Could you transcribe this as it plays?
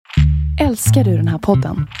Älskar du den här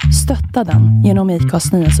podden? Stötta den genom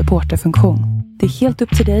IKAs nya supporterfunktion. Det är helt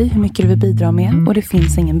upp till dig hur mycket du vill bidra med och det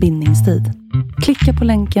finns ingen bindningstid. Klicka på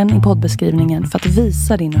länken i poddbeskrivningen för att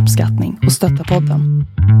visa din uppskattning och stötta podden.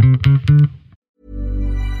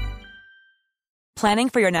 Planning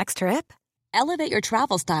for your next trip? Elevate your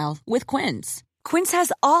travel style with Quince. Quince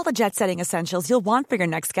has all the jet-setting essentials you'll want for your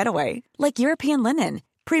next getaway, like European linen,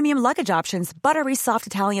 premium luggage options, buttery soft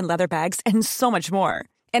Italian leather bags, and so much more.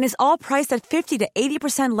 And is all priced at 50 to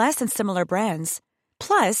 80% less than similar brands.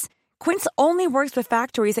 Plus, Quince only works with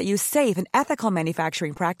factories that use safe and ethical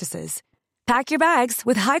manufacturing practices. Pack your bags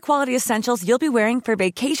with high-quality essentials you'll be wearing for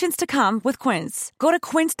vacations to come with Quince. Go to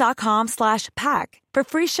quince.com/pack for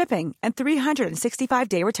free shipping and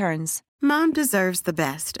 365-day returns. Mom deserves the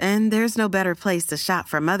best, and there's no better place to shop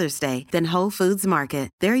for Mother's Day than Whole Foods Market.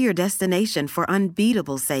 They're your destination for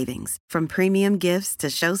unbeatable savings, from premium gifts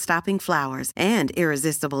to show-stopping flowers and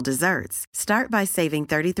irresistible desserts. Start by saving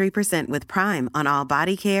 33% with Prime on all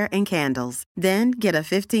body care and candles. Then get a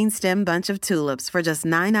 15-stem bunch of tulips for just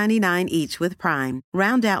 $9.99 each with Prime.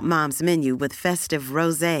 Round out Mom's menu with festive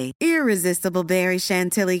rosé, irresistible berry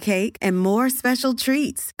chantilly cake, and more special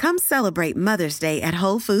treats. Come celebrate Mother's Day at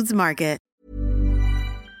Whole Foods Market.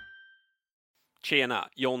 Tjena,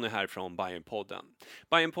 Jonny här från Bayernpodden.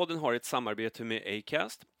 Bayernpodden har ett samarbete med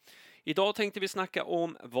Acast. Idag tänkte vi snacka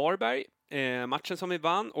om Varberg, matchen som vi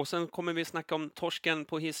vann, och sen kommer vi snacka om torsken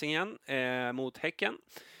på Hisingen mot Häcken.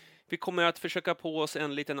 Vi kommer att försöka på oss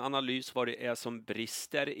en liten analys vad det är som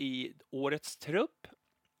brister i årets trupp.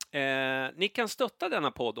 Ni kan stötta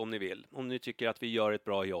denna podd om ni vill, om ni tycker att vi gör ett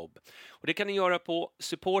bra jobb. Och det kan ni göra på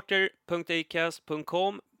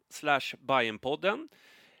supporter.acast.com/Bayernpodden.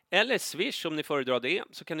 Eller Swish om ni föredrar det,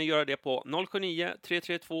 så kan ni göra det på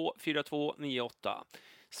 079-332-4298.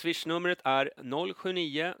 Swish-numret är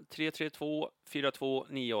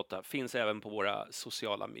 079-332-4298. Finns även på våra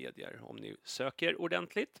sociala medier om ni söker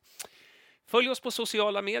ordentligt. Följ oss på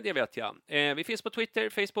sociala medier vet jag. Vi finns på Twitter,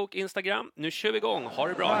 Facebook, Instagram. Nu kör vi igång. Ha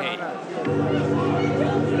det bra, hej!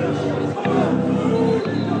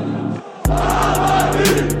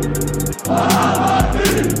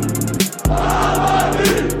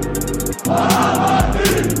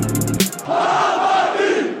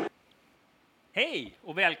 Hej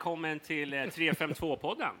och välkommen till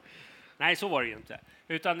 352-podden. Nej, så var det ju inte.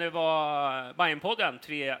 Utan det var Bayernpodden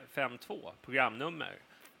 352, programnummer.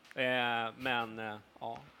 Men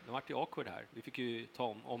ja, det var ju awkward här. Vi fick ju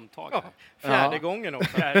ta omtag här. Fjärde gången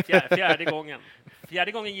också.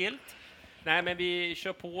 Fjärde gången gilt. Nej, men vi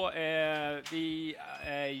kör på. Vi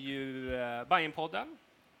är ju Bayernpodden,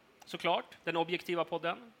 såklart. Den objektiva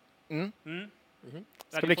podden.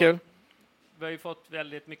 Ska bli kul. Vi har ju fått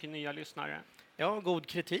väldigt mycket nya lyssnare. Ja, god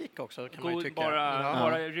kritik också kan man ju tycka.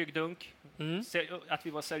 Bara ryggdunk. Att vi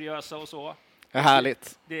var seriösa och så.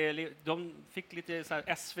 Härligt. De fick lite så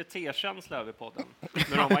här SVT-känsla över podden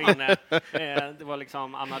när de var inne. Det var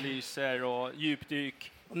liksom analyser och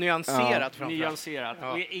djupdyk. Och nyanserat framförallt. Nyanserat.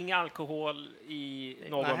 Ja. Inga alkohol i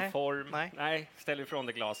någon form. Nej, ställ ifrån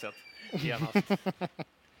det glaset genast.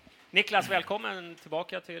 Niklas, välkommen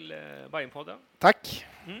tillbaka till Bayernpodden. Tack.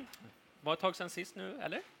 Var ett tag sedan sist nu,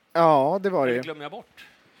 eller? Ja, det var det. Eller glömmer jag bort?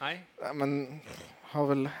 Nej. Ja, men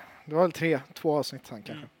det var väl 2 avsnitt sen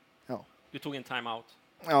kanske. Ja. Du tog en time-out.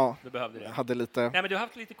 Ja, du behövde det. Jag hade lite... Nej, men du har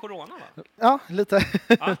haft lite corona, va? Ja, lite.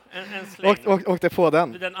 Ja, en släng. Åkte på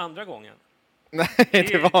den. Den andra gången. Nej,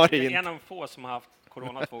 det var det inte. En av få som har haft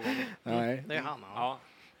corona 2 gånger. Nej. Det är han. Ja.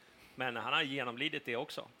 Men han har genomlidit det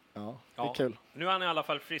också. Ja, det är kul. Nu är han i alla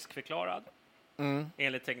fall friskförklarad.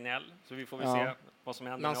 Enligt Tegnell. Så vi får väl se vad som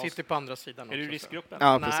händer. Man sitter på andra sidan också. Är du i riskgruppen?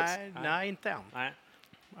 Ja, precis. Nej, inte än. Nej.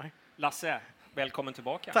 Lasse, välkommen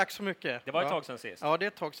tillbaka. Tack så mycket. Det var ett tag sedan sist. Ja, det är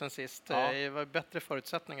ett tag sedan sist. Det var bättre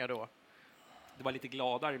förutsättningar då. Det var lite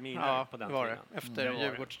gladare miner på den tiden. Var det. Efter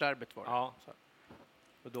Djurgårdsderbyt var det. Ja.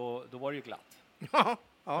 Och då var det ju glatt.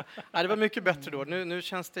 Ja, det var mycket bättre då. Nu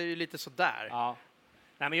känns det ju lite sådär. Ja.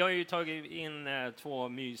 Nej, men jag har ju tagit in 2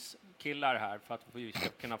 myskillar här för att vi ska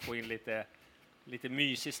kunna få in lite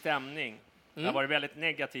mysig stämning. Det har varit väldigt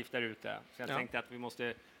negativt där ute. Så jag tänkte att vi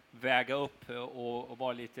måste väga upp och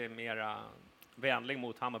vara lite mer vänlig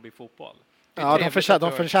mot Hammarby fotboll. Ja, de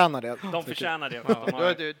förtjänar det. De förtjänar det.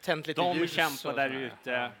 De kämpar där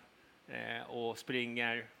ute och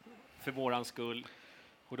springer för våran skull.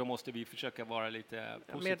 Och då måste vi försöka vara lite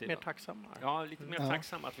positiva. Mer tacksamma. Ja, lite mer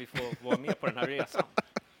tacksamma att vi får vara med på den här resan.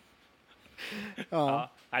 Ja.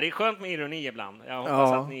 Det är skönt med ironi ibland. Jag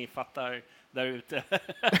hoppas att ni fattar där ute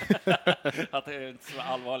att det är inte så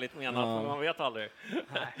allvarligt menat, för man vet aldrig.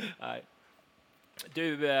 Nej.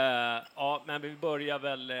 Du, ja, men vi börjar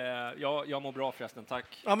väl... jag mår bra förresten,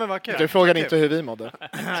 tack. Ja, men vad kul. Du frågade inte hur vi mådde,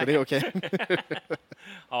 så det är okej.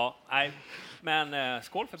 Ja, nej. Men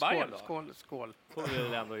skål för Bayern då. Skål. Får vi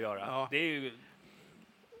väl ändå göra. Ja. Det är ju...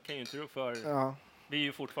 Kan ju inte tro för... Ja. Vi är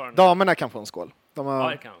ju fortfarande... Damerna kan få en skål. Ja, De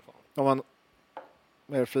det kan man få. har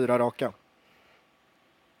mer 4 raka.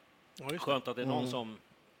 Ja, Skönt att det är någon som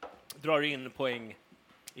drar in poäng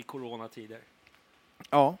i coronatider.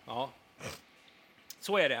 Ja. Ja.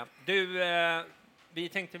 Så är det. Du, vi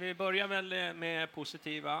tänkte vi börjar väl med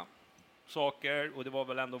positiva saker, och det var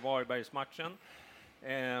väl ändå Varbergsmatchen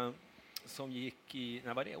som gick i,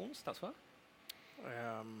 när var det, onsdags va?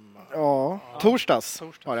 Ja, torsdags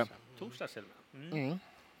var det. Torsdags till och med.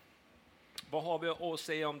 Vad har vi att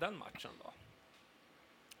säga om den matchen då?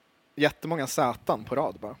 Jättemånga sätan på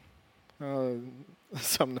rad bara.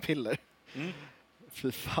 Sömnpiller.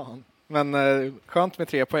 Fy fan. Men skönt med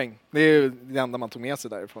 3 poäng. Det är ju det enda man tog med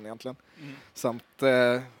sig därifrån egentligen. Samt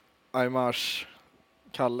Aymars,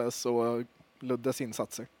 Kalles och Luddes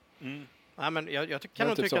insatser. Ja, men jag kan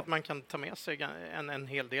nog tycka att man kan ta med sig en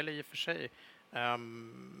hel del i och för sig.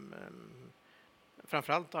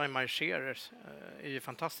 Framförallt Aymar Scherer är ju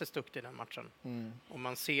fantastiskt duktig i den matchen. Och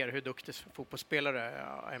man ser hur duktig fotbollsspelare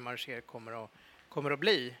Aymar Scherer kommer att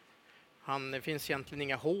bli. Det finns egentligen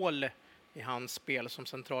inga hål i hans spel som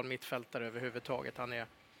central mittfältare överhuvudtaget. Han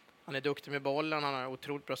är duktig med bollen, han har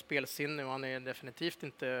otroligt bra spelsinne och han är definitivt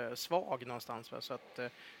inte svag någonstans. Så att,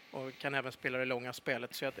 och kan även spela det långa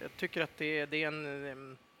spelet. Så jag tycker att det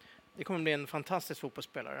kommer bli en fantastisk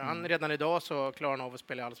fotbollsspelare. Redan idag så klarar han av att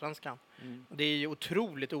spela i Allsvenskan. Det är ju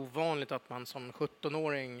otroligt ovanligt att man som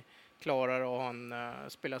 17-åring klarar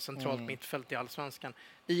att spela centralt mittfält i Allsvenskan.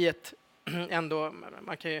 I ett ändå,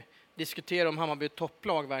 man kan ju diskutera om Hammarby är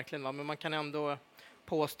topplag verkligen, men man kan ändå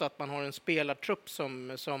påstå att man har en spelartrupp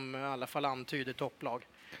som i alla fall antyder topplag.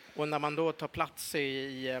 Och när man då tar plats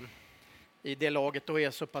i det laget och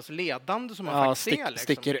är så pass ledande som man faktiskt är. Liksom.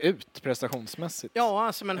 Sticker ut prestationsmässigt. Ja,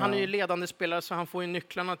 alltså, men han är ju ledande spelare så han får ju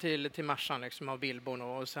nycklarna till matchen liksom, av Billborn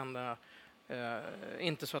och sen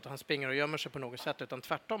inte så att han springer och gömmer sig på något sätt utan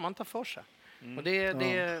tvärtom, han tar för sig.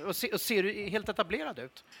 Och ser helt etablerad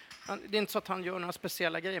ut. Det är inte så att han gör några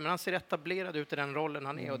speciella grejer, men han ser etablerad ut i den rollen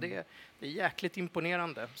han är och det är jäkligt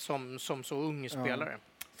imponerande som så ung spelare.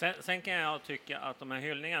 Sen kan jag tycka att de här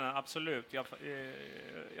hyllningarna, absolut,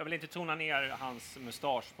 jag vill inte tona ner hans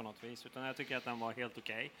mustasch på något vis, utan jag tycker att den var helt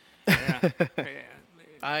okej.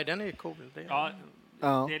 Nej, den är ju cool. Det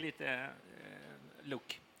är lite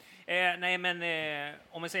look. Nej, men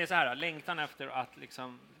om vi säger så här, längtan efter att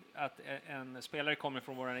en spelare kommer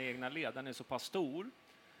från våra egna led, den är så pass stor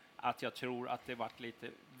att jag tror att det varit lite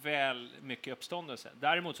väl mycket uppståndelse.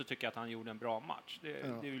 Däremot så tycker jag att han gjorde en bra match. Det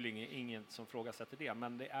är ju ingen som frågasätter det,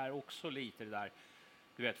 men det är också lite det där,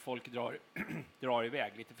 du vet, folk drar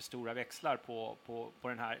iväg lite för stora växlar på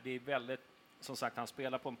den här. Det är väldigt, som sagt, han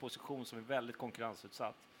spelar på en position som är väldigt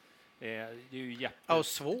konkurrensutsatt. Det är ju och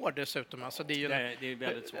svår dessutom. Alltså det är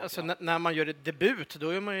väldigt svårt. Alltså när man gör ett debut,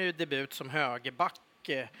 då gör man ju debut som högerback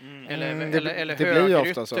eller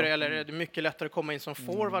högerytter, eller det är mycket lättare att komma in som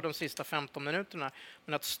forward de sista 15 minuterna.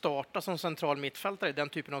 Men att starta som central mittfältare i den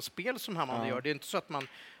typen av spel som Hammarby gör, det är inte så att man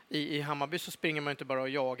i Hammarby så springer man inte bara och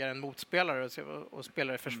jagar en motspelare och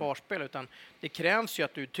spelar i försvarsspel, utan det krävs ju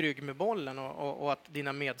att du är trygg med bollen och att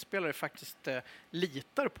dina medspelare faktiskt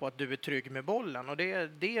litar på att du är trygg med bollen. Och det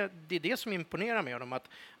är det som imponerar med honom, att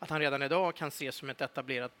han redan idag kan ses som en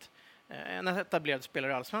etablerad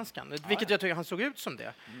spelare i Allsvenskan. Vilket jag tycker han såg ut som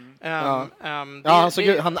det. Han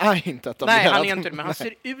är inte etablerad. Nej, han är inte det, men han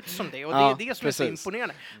ser ut som det. Och det är det som är så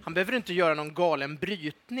imponerande. Han behöver inte göra någon galen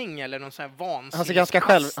brytning eller någon sån här vansinnig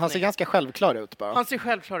Han ser ganska självklar ut bara. Han ser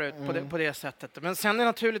självklar ut på det sättet. Men sen är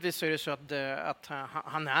naturligtvis så är det så att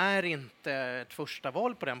han är inte ett första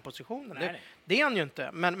val på den positionen. Det är han ju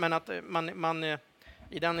inte. Men att man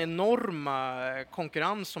i den enorma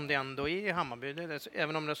konkurrens som det ändå är i Hammarby,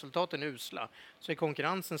 även om resultaten är usla, så är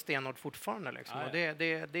konkurrensen stenhård fortfarande. Liksom. Och det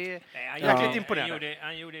är jäkligt imponerande.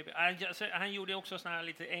 Han gjorde också såna här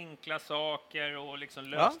lite enkla saker och liksom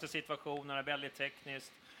löste situationerna väldigt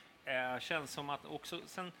tekniskt. Känns som att också...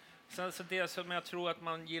 Sen det som jag tror att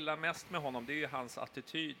man gillar mest med honom, det är ju hans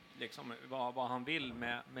attityd, liksom, vad han vill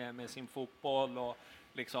med sin fotboll. Och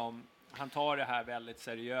liksom, han tar det här väldigt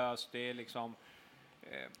seriöst. Det är liksom...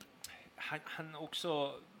 Han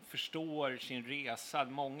också förstår sin resa.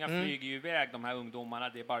 Många flyger ju iväg, de här ungdomarna.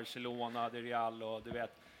 Det är Barcelona, det är Real och du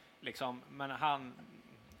vet liksom, men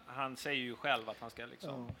han säger ju själv att han ska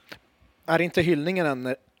liksom... Är inte hyllningen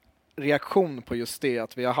en reaktion på just det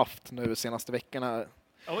att vi har haft nu de senaste veckorna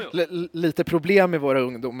lite problem med våra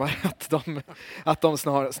ungdomar. Att de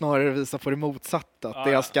snarare visar på det motsatta. Att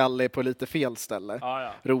deras skalle är på lite fel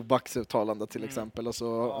ställe. Robacks uttalande till exempel. Och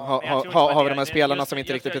så har vi de här spelarna som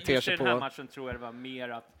inte riktigt beter sig på... I den här matchen tror jag det var mer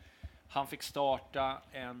att han fick starta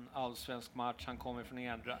en allsvensk match. Han kommer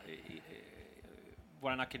från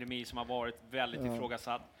vår akademi som har varit väldigt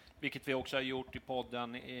ifrågasatt. Vilket vi också har gjort i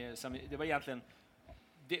podden. Det var egentligen...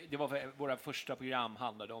 Det var våra första program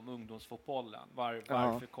handlade om ungdomsfotbollen.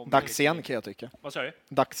 Varför kom dags igen kan jag tycka. Vad sa du?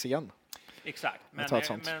 Dags igen. Exakt.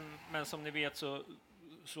 Men som ni vet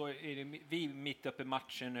så är det vi mitt uppe i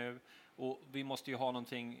matchen nu. Och vi måste ju ha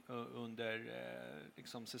någonting under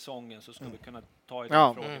liksom säsongen så ska vi kunna ta i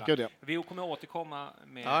de frågorna. Vi kommer återkomma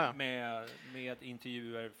med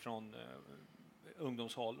intervjuer från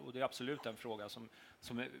ungdomshåll. Och det är absolut en fråga som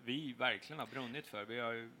vi verkligen har brunnit för. Vi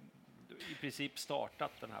har ju i princip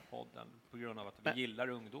startat den här podden på grund av att vi gillar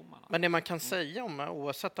ungdomarna. Men det man kan säga om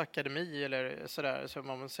oavsett akademi eller sådär, så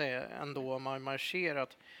man säger ändå om man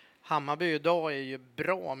marscherat, Hammarby idag är ju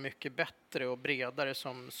bra mycket bättre och bredare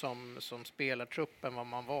som spelartrupp än vad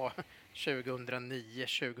man var 2009,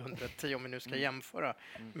 2010 om vi nu ska jämföra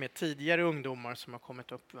med tidigare ungdomar som har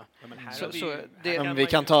kommit upp. Va? Vi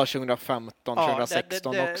kan ta 2015,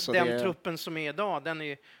 2016 också. Den truppen som är idag, den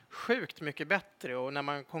är sjukt mycket bättre och när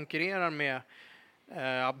man konkurrerar med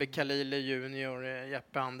Abbe Khalili Junior,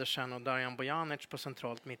 Jeppe Andersen och Darjan Bojanic på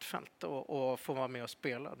centralt mittfält och får vara med och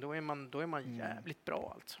spela, då är man jävligt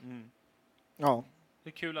bra alltså. Ja. Det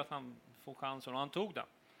är kul att han får chansen och han tog den.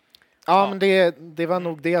 Ja, men det var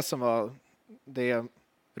nog det som var det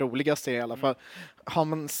roligaste i alla fall. Har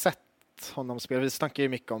man sett honom spela, vi snackar ju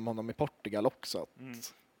mycket om honom i Portugal också.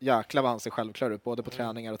 Jäklar vad han ser självklar ut, både på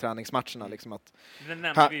träningar och träningsmatcherna. Liksom att det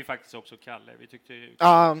nämnde vi ju faktiskt också Kalle. Vi tyckte ju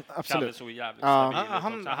absolut. Kalle så jävligt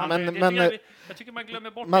stabil. Jag tycker man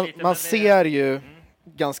glömmer bort det lite. Man ser ju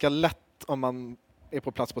ganska lätt om man är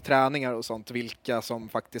på plats på träningar och sånt, vilka som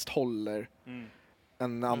faktiskt håller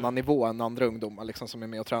en annan nivå än andra ungdomar liksom, som är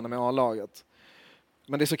med och tränar med A-laget.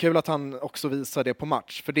 Men det är så kul att han också visar det på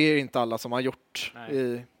match, för det är inte alla som har gjort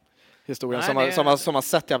i historien som har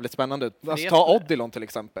sett jävligt spännande ut. Alltså, ta Odilon till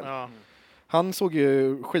exempel. Ja. Han såg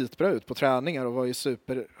ju skitbra ut på träningar och var ju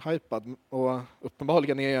superhypad och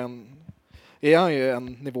uppenbarligen är han ju en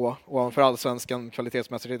nivå ovanför allsvenskan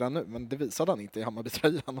kvalitetsmässigt redan nu, men det visade han inte i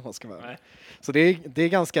Hammarby-tröjan om man ska vara. Så det är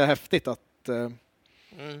ganska häftigt att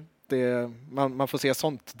man får se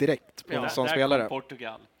sånt direkt på en sån spelare.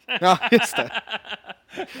 Portugal. Ja, just det.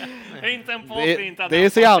 Inte en podd, det är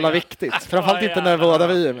så jävla viktigt. Framförallt inte när båda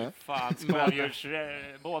vi är med. Fan,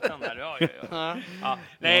 skaldjursbåten där. Ja.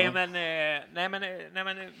 Nej,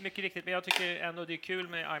 men mycket riktigt. Men jag tycker ändå det är kul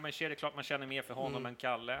med Aymar Cher. Det är klart man känner mer för honom än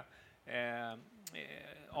Kalle.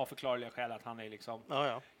 Av förklarliga skäl att han är liksom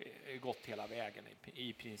gått hela vägen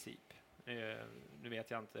i princip. Nu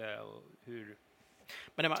vet jag inte hur...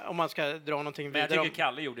 Men om man ska dra någonting vidare... Men jag tycker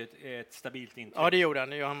Kalle gjorde ett stabilt intryck. Ja, det gjorde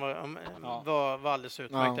han. Han var alldeles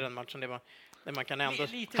utmärkt i den matchen. Det man kan ändå...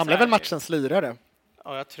 Han blev väl matchens lirare?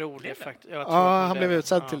 Ja, jag tror det faktiskt. Han blev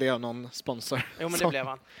utsedd till det av någon sponsor. Jo, men det blev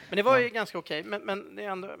han. Men det var ju ganska okej. Men det är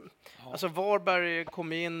ändå... Alltså, Varberg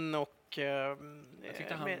kom in och... jag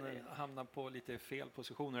tyckte han hamnade på lite fel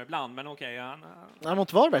positioner ibland, men okej.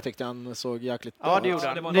 Mot Varberg tyckte han såg jäkligt bra. Ja, det gjorde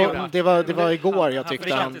han. Det var igår jag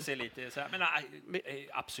tyckte han... sig lite så här, men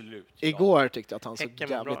absolut. Igår tyckte jag att han såg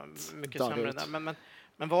jävligt mycket sämre ut.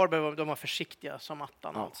 Men Varberg, de var försiktiga som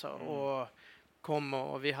attan alltså. Och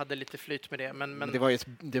och vi hade lite flyt med det. Men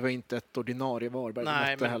det var inte ett ordinarie Varberg.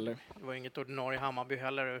 Nej, men heller. Det var inget ordinarie Hammarby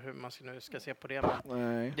heller, hur man nu ska se på det.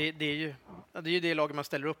 Men det är ju det laget man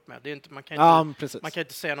ställer upp med. Det är inte, man kan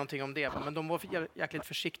inte säga någonting om det. Men de var jäkligt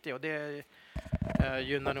försiktiga och det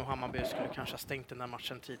gynnar nog Hammarby skulle kanske ha stängt den där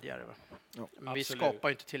matchen tidigare. Ja, men vi skapar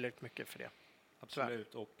ju inte tillräckligt mycket för det.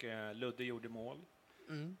 Absolut, och Ludde gjorde mål.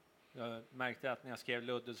 Jag märkte att när jag skrev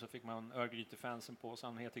Ludde så fick man Örgryte-fansen på, så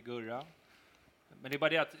han heter Gurra. Men det är bara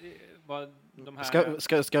det att de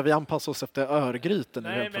här... Ska vi anpassa oss efter Örgryte nu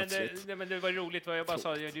helt plötsligt? Men det var roligt vad jag bara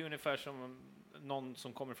sa. Det är ungefär som någon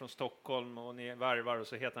som kommer från Stockholm och ni varvar och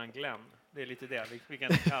så heter han Glenn. Det är lite det. Vi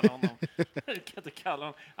kan inte kalla honom. Vi kan inte kalla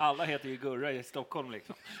honom. Alla heter ju Gurra i Stockholm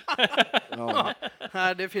liksom.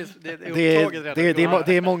 Nej, det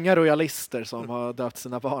är många royalister som har döpt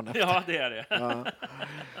sina barn efter. Ja, det är det. Ja.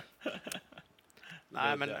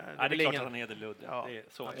 Nej, men det är klart att han heter Ludde. Ja, det är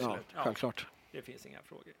så absolut. Ja, självklart. Det finns inga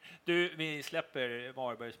frågor. Du, vi släpper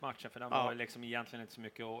Varbergsmatchen för den var liksom egentligen inte så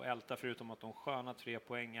mycket att älta förutom att de sköna 3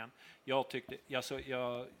 poängen. Jag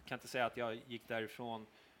kan inte säga att jag gick därifrån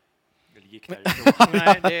Eller gick därifrån.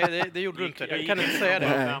 Nej, det gjorde du inte. Du kan inte säga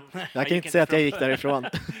det. Jag kan inte säga att jag gick därifrån.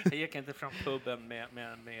 Jag gick inte från puben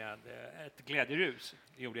med ett glädjerus.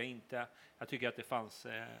 Det gjorde jag inte. Jag tycker att det fanns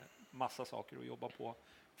massa saker att jobba på.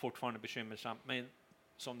 Fortfarande bekymmersamt. Men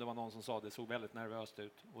som det var någon som sa, det såg väldigt nervöst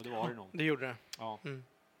ut. Och det var det nog. Det gjorde det. Ja.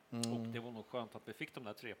 Och det var nog skönt att vi fick de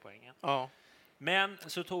där 3 poängen. Ja. Men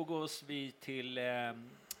så tog oss vi till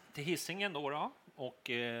Hisingen då.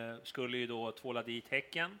 Och skulle ju då tvåla dit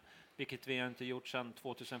Häcken. Vilket vi inte gjort sedan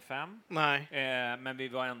 2005. Nej. Men vi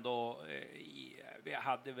var ändå... vi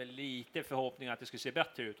hade väl lite förhoppning att det skulle se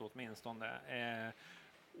bättre ut åtminstone.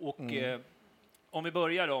 Om vi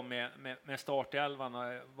börjar då med startelvan,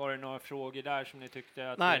 var det några frågor där som ni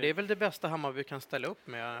tyckte att... Nej, det är väl det bästa Hammarby kan ställa upp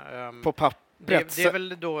med. På pappret. Det är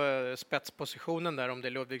väl då spetspositionen där, om det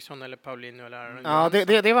är Ludvigsson eller Paulinho eller... Ja,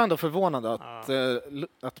 det var ändå förvånande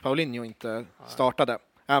att Paulinho inte startade.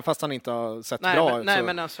 Även fast han inte har sett bra ut. Nej,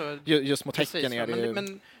 men alltså... Just mot Häcken är det ju...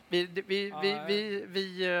 Men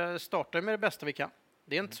vi startar med det bästa vi kan.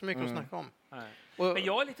 Det är inte så mycket att snacka om. Men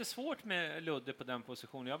jag är lite svårt med Ludde på den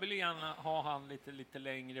positionen. Jag vill gärna ha han lite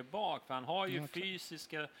längre bak. För han har ju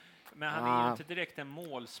fysiska... Men han är ju inte direkt en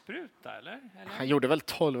målspruta, eller? Han gjorde väl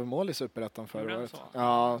 12 mål i Superettan förra året.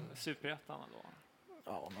 Ja. Superettan då?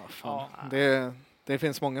 Ja, men fan. Ja. Det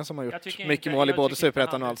finns många som har gjort mycket mål i både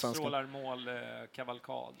Superettan och Allsvenskan. Strålarmål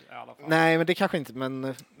kavalkad i alla fall. Nej, men det kanske inte.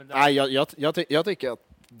 Men nej, jag tycker att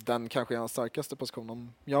den kanske är hans starkaste position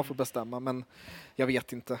om jag får bestämma. Men jag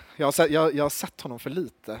vet inte. Jag har sett honom för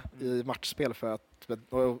lite i matchspel för att,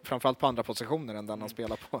 och framförallt på andra positioner än den han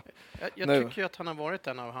spelar på. Jag tycker att han har varit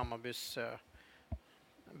en av Hammarbys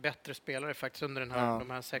bättre spelare faktiskt under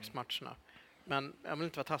de här 6 matcherna. Men jag vill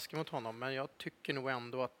inte vara taskig mot honom, men jag tycker nog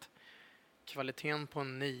ändå att kvaliteten på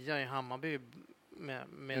en 9 i Hammarby med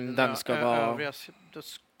den ska övriga, då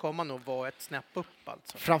ska man nog vara ett snäpp upp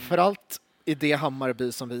alltså. Framförallt i det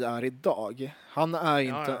Hammarby som vi är idag. Han är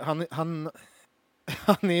inte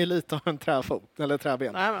han är lite av en träfot eller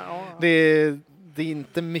träben. Nej, men, det är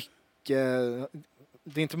inte mycket,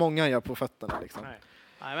 det är inte många jag på fötterna liksom.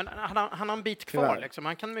 Nej, men han har en bit kvar liksom.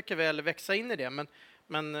 Han kan mycket väl växa in i det,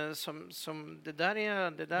 men som det där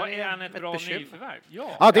är han ett bra nyförvärv?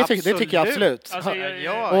 Ja, det tycker jag absolut. Alltså,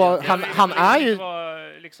 och han är ju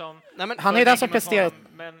liksom, han är den som presterat,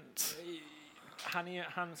 men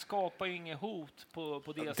han skapar ju inget hot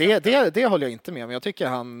på det sättet. Det håller jag inte med om. Jag tycker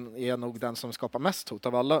han är nog den som skapar mest hot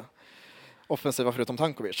av alla offensiva förutom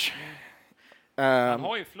Tankovic. Han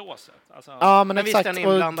har ju flåset. Alltså. Ja, men exakt.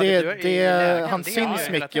 Och han syns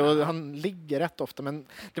mycket och han ligger rätt ofta. Men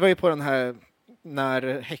det var ju på den här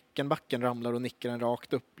när Häckenbacken ramlar och nickar den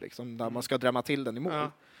rakt upp. Liksom, där man ska drämma till den i mål.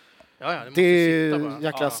 Det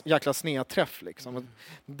är jäkla snedträff. Liksom. Men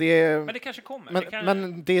det kanske kommer.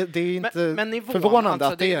 Men det är inte nivån, förvånande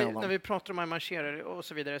alltså, att det är. När vi pratar om att marscherar och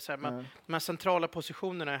så vidare. Så här, de här centrala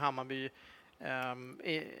positionerna i Hammarby.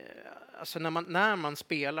 Alltså när man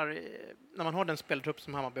spelar, när man har den speltrupp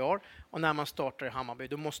som Hammarby har och när man startar i Hammarby,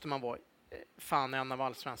 då måste man vara fan en av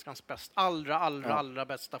allsvenskans allra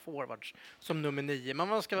bästa forwards som nummer 9.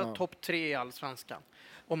 Man ska vara topp 3 i allsvenskan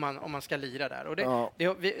om man ska lira där.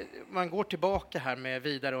 Och man går tillbaka här med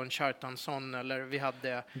Vidar och Kjartansson, eller vi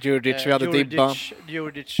hade Djurdjic, vi hade Dibba.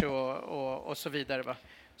 Djurdjic och så vidare. Va?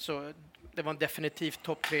 Så det var definitivt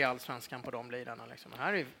topp 3 i allsvenskan på de lirarna. Liksom.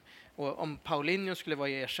 Och om Paulinho skulle vara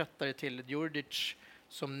ersättare till Djurdjic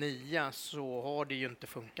som 9 så har det ju inte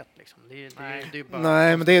funkat. Liksom. Det är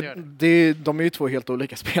bara men de är ju 2 helt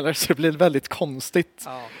olika spelare så det blir väldigt konstigt.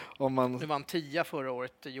 Ja. Om man... Det var en 10 förra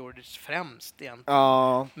året, Djurdjic främst egentligen.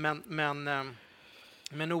 Ja.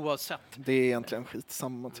 Men oavsett. Det är egentligen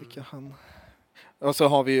skitsamma tycker han. Och så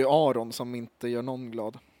har vi ju Aron som inte gör någon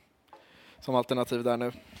glad. Som alternativ där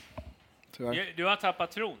nu. Tyvärr. Du har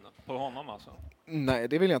tappat tron på honom alltså? Nej,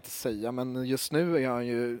 det vill jag inte säga. Men just nu är han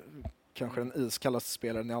ju kanske den iskallaste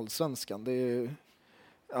spelaren i allsvenskan.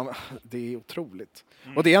 Det är otroligt.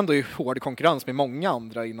 Och det är ändå hård konkurrens med många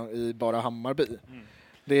andra i bara Hammarby.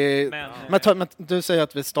 Men du säger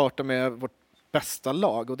att vi startar med vårt bästa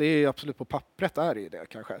lag. Och det är absolut på pappret är det ju det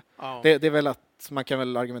kanske. Ja. Det är väl att man kan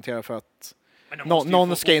väl argumentera för att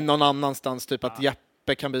någon ska in någon annanstans. Typ att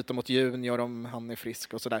Jeppe kan byta mot Junior om han är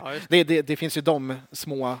frisk och sådär. Ja, det finns ju de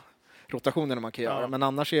små rotationerna man kan göra. Men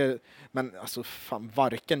annars alltså fan,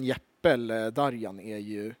 varken Jeppe eller Darjan är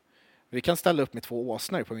ju... Vi kan ställa upp med 2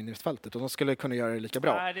 åsnor på mittfältet och de skulle kunna göra det lika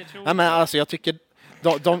bra. Nej, men alltså jag tycker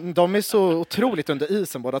de är så otroligt under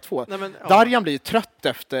isen båda 2. Darjan blir ju trött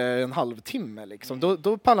efter en halvtimme liksom.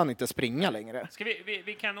 Då pallar han inte springa längre. Ska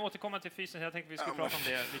vi kan återkomma till fysen. Jag tänkte vi skulle prata om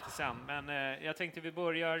det lite sen. Men jag tänkte vi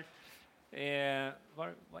börjar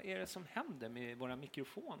Vad är det som händer med våra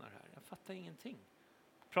mikrofoner här? Jag fattar ingenting.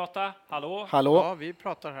 Prata, hallå? Hallå? Ja, vi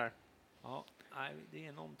pratar här. Ja, nej, det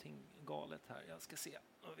är någonting galet här. Jag ska se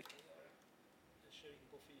vad vi kan göra. Jag kör in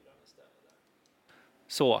på 4 istället där.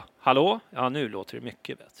 Så, hallå? Ja, nu låter det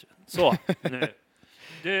mycket bättre. Så, nu.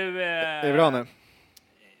 Du, Är det bra nu?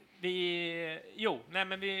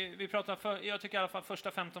 Vi pratar jag tycker i alla fall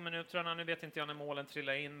första 15 minuterna, nu vet inte jag när målen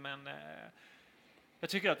trillar in, men jag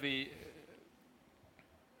tycker att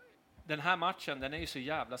den här matchen, den är ju så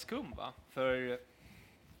jävla skum, va? För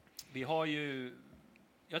vi har ju,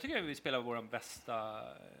 jag tycker att vi spelar vår bästa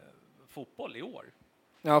fotboll i år.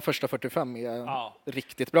 Ja, första 45 är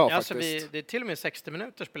riktigt bra faktiskt. Det är till och med 60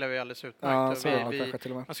 minuter spelar vi alldeles utmärkt. Ja,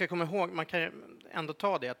 till och med. Man ska komma ihåg, man kan ändå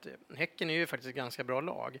ta det att Häcken är ju faktiskt ett ganska bra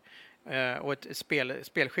lag och ett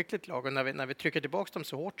spelskickligt lag. Och när vi trycker tillbaka dem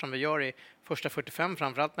så hårt som vi gör i första 45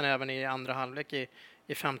 framförallt, men även i andra halvlek i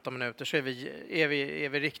 15 minuter så är vi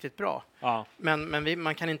riktigt bra. Ja. Men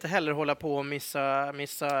man kan inte heller hålla på och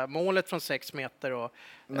missa målet från 6 meter och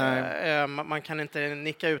man kan inte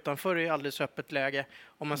nicka utanför i alldeles öppet läge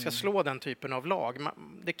om man ska slå den typen av lag.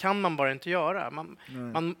 Det kan man bara inte göra.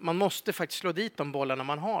 Man måste faktiskt slå dit de bollarna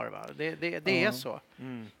man har. Va? Det är så.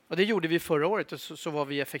 Och det gjorde vi förra året och så var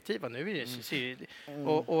vi effektiva. Nu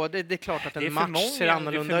och det är klart att en match ser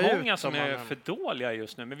annorlunda ut. Det är för många som är för dåliga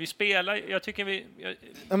just nu. Men vi spelar, jag tycker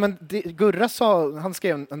Ja, men Gurra han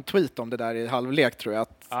skrev en tweet om det där i halvlek, tror jag.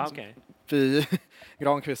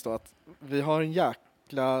 Granqvist då, att vi har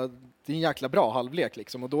det är en jäkla bra halvlek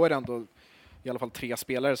liksom. Och då är det ändå i alla fall 3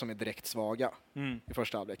 spelare som är direkt svaga i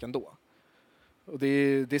första halvlek ändå. Och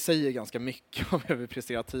det säger ganska mycket om hur vi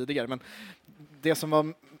presterat tidigare. Men det som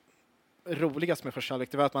var roligast med första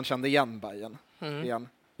halvlek, det var att man kände igen Bayern igen.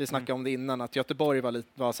 Vi snackade om det innan, att Göteborg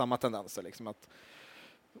var samma tendenser. Liksom, att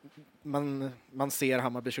man ser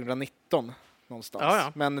Hammarby 2019 någonstans.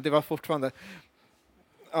 Ja. Men det var fortfarande...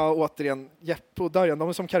 Ja, återigen, Jeppe och Darjan, de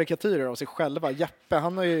är som karikatyrer av sig själva. Jeppe,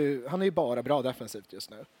 han är ju bara bra defensivt just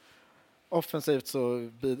nu. Offensivt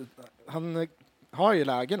så... Han har ju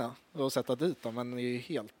lägena att sätta dit dem, men är ju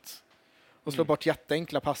helt... Och slår bort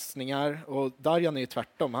jätteenkla passningar. Och Darjan är ju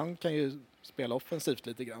tvärtom. Han kan ju spela offensivt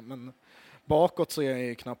lite grann, men bakåt så är han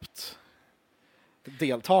ju knappt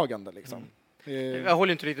deltagande liksom. Jag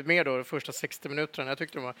håller inte riktigt med då de första 60 minuterna. Jag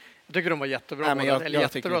tyckte de var jättebra. Nej,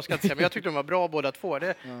 jättebra ska jag säga, men jag tyckte de var bra båda två.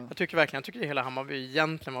 Jag tycker hela Hammarby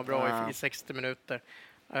egentligen var bra i 60 minuter.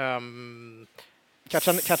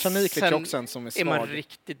 Kacanik är också en som är svag. Är man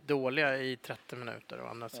riktigt dåliga i 30 minuter å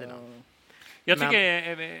andra sidan. Jag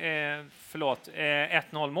tycker,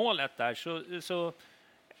 1-0 målet där så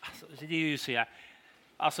alltså, det är ju så här.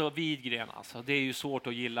 Alltså Widgren, alltså, det är ju svårt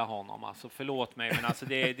att gilla honom. Alltså, förlåt mig, men alltså,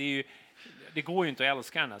 det går ju inte att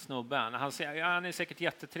älska den här snubben. Han är säkert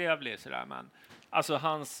jättetrevlig, sådär, men alltså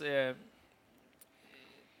hans...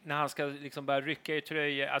 när han ska liksom börja rycka i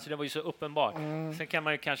tröjor, alltså det var ju så uppenbart. Sen kan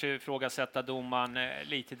man ju kanske ifrågasätta domaren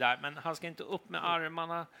lite där, men han ska inte upp med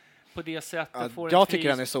armarna på det sättet. Jag tycker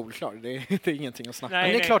den är solklar. Det är ingenting att snacka om.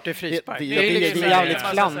 Men det är klart det är frispark. Det är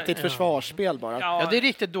jävligt klantigt försvarsspel bara. Ja, det är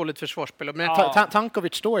riktigt dåligt försvarsspel. Men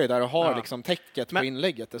Tankovic står ju där och har liksom täcket på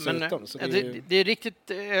inlägget dessutom. Så det är riktigt...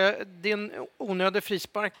 Det är en onödig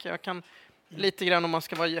frispark. Jag kan lite grann, om man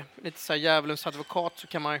ska vara lite så här djävulens advokat, så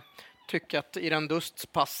kan man tycka att Iran Dusts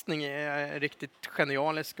passning är riktigt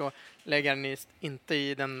genialisk och lägger den inte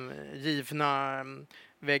i den givna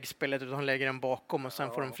väggspelet, utan lägger den bakom och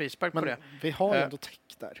sen får de frispark på det. Vi har ju ändå täck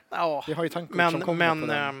där. Ja, vi har ju Tankovic som kommer på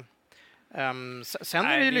den. Sen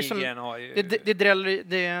är det ju liksom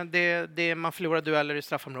det man förlorar dueller i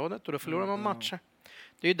straffområdet och då förlorar man matcher.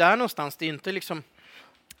 Det är ju där någonstans, det är inte liksom,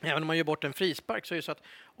 även om man gör bort en frispark, så är det så att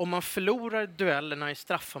om man förlorar duellerna i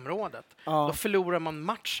straffområdet, då förlorar man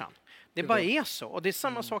matchen. Det bara är så. Och det är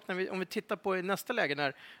samma sak om vi tittar på i nästa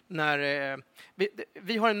läge när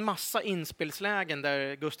vi har en massa inspelslägen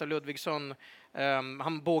där Gustav Ludvigsson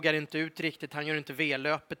han bågar inte ut riktigt, han gör inte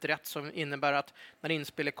V-löpet rätt, som innebär att när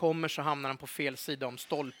inspelet kommer så hamnar han på fel sida om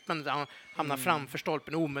stolpen, han hamnar framför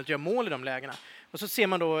stolpen och omöjligt gör mål i de lägena. Och så ser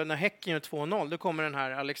man då när Häcken gör 2-0, då kommer den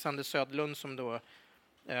här Alexander Söderlund som då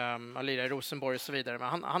lirar i Rosenborg och så vidare.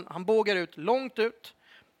 Men han bågar ut långt ut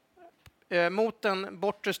mot den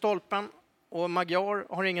bortre stolpen, och Magyar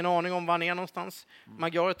har ingen aning om var han är någonstans.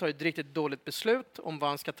 Magyar tar ett riktigt dåligt beslut om var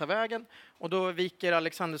han ska ta vägen, och då viker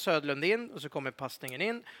Alexander Söderlund in och så kommer passningen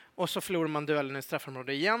in och så förlorar man duellen i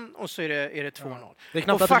straffområdet igen och så är det 2-0. Det är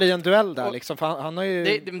knappt att det blir en duell där liksom, för han har ju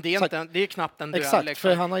det är knappt en duell. Exakt, liksom.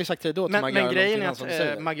 För han har ju sagt till då till Magyar. Men grejen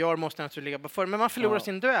är att Magyar måste naturligtvis ligga på för, men man förlorar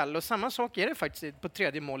sin duell, och samma sak är det faktiskt på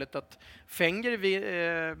tredje målet, att Fenger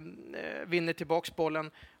vinner tillbaks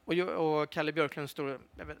bollen och Kalle Björklund står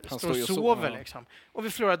och står ju och sover. ja. Liksom. Och vi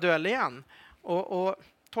förlorar duell igen. Och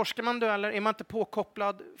torskar man dueller, är man inte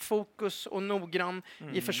påkopplad, fokus och noggrann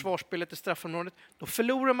i försvarsspelet i straffområdet, då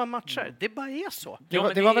förlorar man matcher. Det bara är så.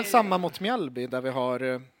 Det var väl samma mot Mjällby där vi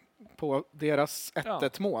har på deras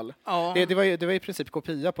 1-1 mål. Ja. Det var i princip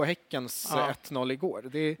kopia på Häckens 1-0 igår.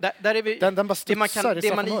 Där är vi, den bara studsar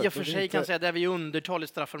det man i och straffområdet. för sig kan säga, där är vi undertal i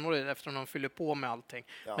straffområdet eftersom de fyller på med allting.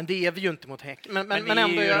 Ja. Men det är vi ju inte mot Häcken. Men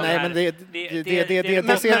ändå gör nej, men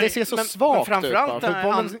det ser så svagt ut.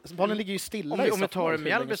 Framförallt bollen ligger ju stilla. Om vi tar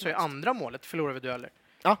Mjällby så är andra målet förlorar vi dueller.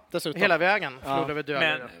 Ja, dessutom. Hela vägen förlorar vi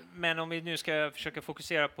dueller. Men om vi nu ska försöka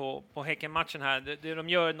fokusera på Häcken-matchen här. Det de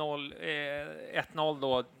gör 1-0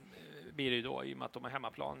 då blir det då i och med att de är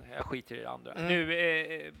hemmaplan. Jag skiter i det andra. Nu,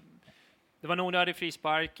 det var en onödig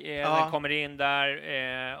frispark. Den kommer in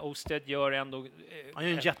där. Osted gör ändå... Han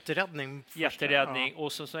gör en jätteräddning.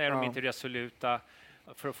 Och så är de inte resoluta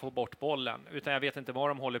för att få bort bollen. Utan jag vet inte vad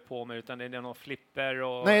de håller på med, utan det är någon flipper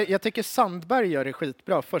och... Nej, jag tycker Sandberg gör det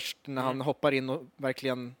skitbra först när han hoppar in och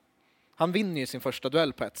verkligen... Han vinner ju sin första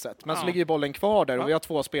duell på ett sätt. Men så ligger ju bollen kvar där och vi har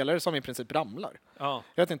två spelare som i princip ramlar. Jag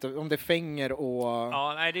vet inte om det är Fänger och...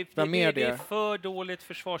 det är för dåligt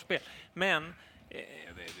försvarsspel. Men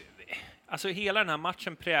alltså hela den här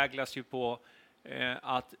matchen präglas ju på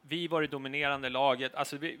att vi var det dominerande laget.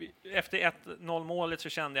 Alltså efter 1-0 målet så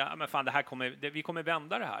kände jag men fan, vi kommer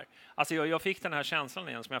vända det här. Alltså jag fick den här känslan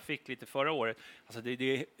igen som jag fick lite förra året. Alltså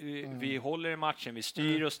vi håller i matchen, vi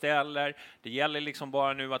styr och ställer. Det gäller liksom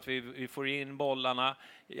bara nu att vi får in bollarna.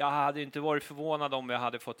 Jag hade inte varit förvånad om vi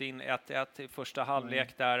hade fått in 1-1 i första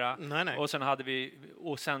halvlek där. Nej.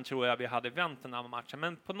 Och sen tror jag vi hade vänt den här matchen.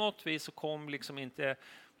 Men på något vis så kom liksom inte...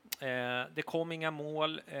 det kom inga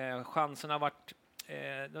mål, chanserna varit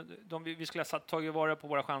vi skulle ha tagit vara på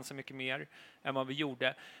våra chanser mycket mer än vad vi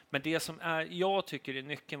gjorde. Men det som jag tycker är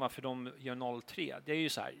nyckeln varför de gör 0-3, det är ju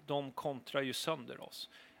så här, de kontrar ju sönder oss.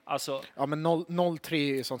 Alltså, ja, men 0-3 är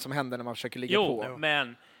ju sånt som händer när man försöker ligga på.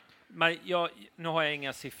 Men nu har jag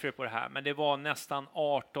inga siffror på det här, men det var nästan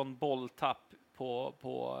 18 bolltapp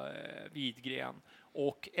på Widgren.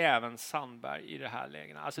 Och även Sandberg i det här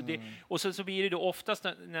lägena. Alltså och så blir det då oftast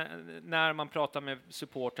när man pratar med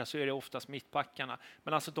supportrar så är det oftast mittbackarna.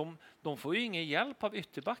 Men alltså de får ju ingen hjälp av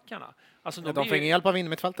ytterbackarna. Alltså de får ingen hjälp av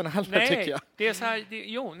innermittfältarna heller, tycker jag. Det är så här,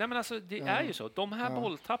 det är ju så. De här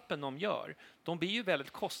bolltappen de gör, de blir ju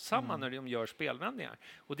väldigt kostsamma när de gör spelvändningar.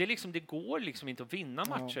 Och det går liksom inte att vinna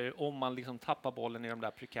matcher om man liksom tappar bollen i de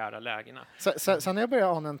där prekära lägena. Sen har jag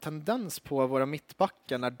börjat ana en tendens på våra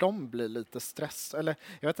mittbackar när de blir lite eller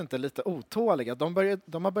jag vet inte, lite otåliga. De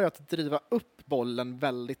har börjat driva upp bollen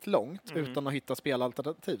väldigt långt utan att hitta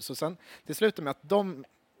spelalternativ. Så sen till slut med att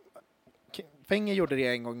Fänger gjorde det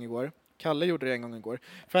en gång igår. Kalle gjorde det en gång igår.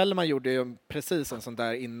 Fällman gjorde ju precis en sån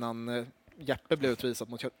där innan Jeppe blev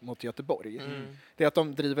utvisad mot Göteborg. Det är att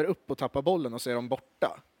de driver upp och tappar bollen och så är de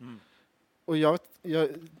borta. Och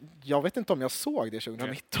jag vet inte om jag såg det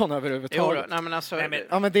 2019 överhuvudtaget.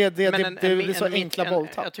 Det blir så enkla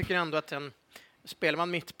bolltapp. Jag tycker ändå att spelar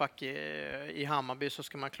man mittback i Hammarby så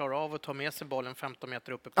ska man klara av att ta med sig bollen 15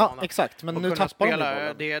 meter upp i planen. Ja, exakt. Men nu tappar de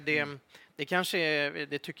bollen. Det kanske är,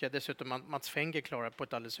 det tycker jag dessutom att Mats Fänger klarar på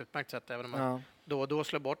ett alldeles utmärkt sätt, även om man då och då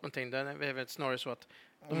slår bort någonting. Det är väl snarare så att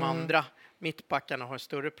de andra mittbackarna har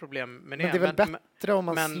större problem med det. Men det är väl bättre om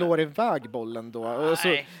man slår iväg bollen då och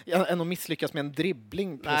så, än att misslyckas med en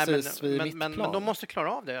dribbling precis vid mittplan. Men de måste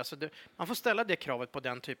klara av det. Alltså man får ställa det kravet på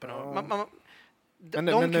den typen av... Men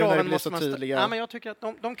nu när det blir så tydliga... men jag tycker att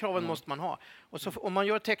de kraven måste man ha. Och så om man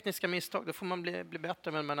gör tekniska misstag, då får man bli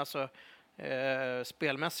bättre. Men alltså,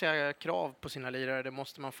 spelmässiga krav på sina lirare, det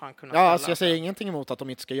måste man fan kunna ställa. Alltså jag säger ingenting emot att de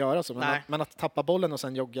inte ska göra så. Men att tappa bollen och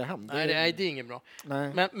sen jogga hem. Det är inget bra.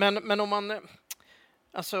 Men om man...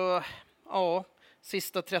 Alltså,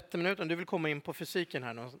 sista 30 minuter, du vill komma in på fysiken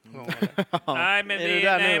här någon gång? Nej, men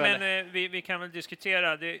vi kan väl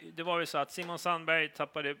diskutera. Det var ju så att Simon Sandberg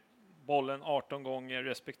tappade bollen 18 gånger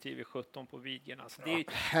respektive 17 på Widgren. Alltså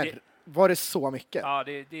var det så mycket? Ja,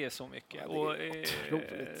 det är så mycket.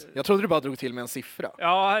 Otroligt. Jag trodde du bara drog till med en siffra.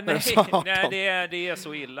 Ja, nej, det är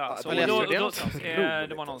så illa.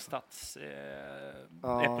 Det var någon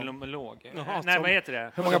epidemiolog. Vad heter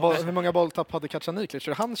det? Hur många bolltapp hade Kacaniklic?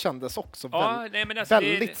 Han kändes också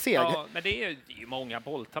väldigt seg. Ja, men det är ju många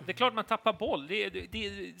bolltapp. Det är klart man tappar boll. Det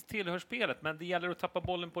tillhör spelet, men det gäller att tappa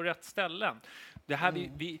bollen på rätt ställen. Det här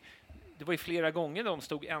det var ju flera gånger de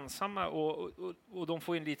stod ensamma och de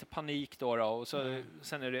får in lite panik då och så,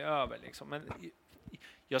 sen är det över liksom. Men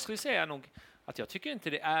jag skulle säga nog att jag tycker inte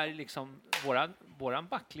det är liksom, våran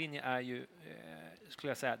backlinje är ju,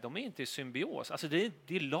 skulle jag säga, de är inte i symbios. Alltså det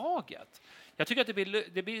är laget. Jag tycker att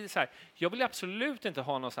det blir så här, jag vill absolut inte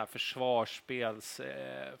ha någon så här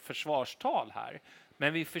försvarstal här.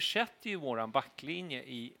 Men vi försätter ju våran backlinje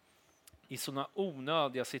i sådana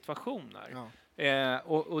onödiga situationer. Ja.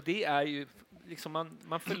 Och det är ju liksom,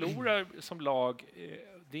 man förlorar som lag,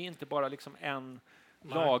 det är inte bara liksom en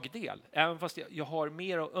lagdel. Även fast jag har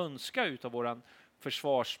mer att önska ut av våran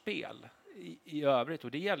försvarsspel i övrigt,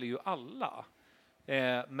 och det gäller ju alla.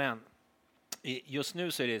 Men just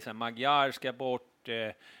nu så är det så här, Magyar ska bort.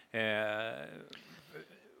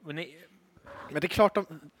 Men det är klart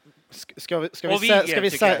ska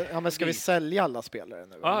vi sälja alla spelare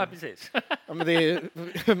nu? Ja, precis. Ja, men det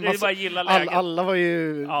är bara gilla läget. Alla var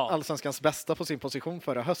ju allsvenskans bästa på sin position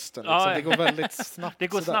förra hösten. Liksom. Ja. Det går väldigt snabbt. Det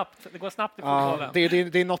går snabbt i fotbollen.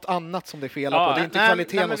 Det är något annat som det är fel på. Det är inte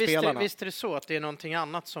kvaliteten hos spelarna. Visst är det så att det är någonting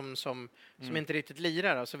annat som inte riktigt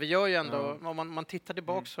lirar. Alltså, vi gör ju ändå, om man tittar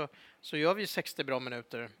tillbaka så gör vi 60 bra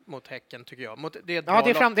minuter mot Häcken, tycker jag. Det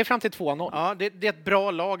är fram till 2-0. Ja, det är ett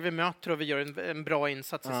bra lag vi möter och vi gör en bra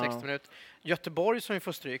insats i 60 minuter. Göteborg som vi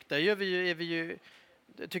får stryk, där är vi ju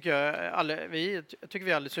tycker jag vi är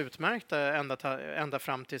alldeles utmärkta ända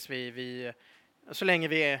fram tills vi så länge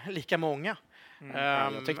vi är lika många.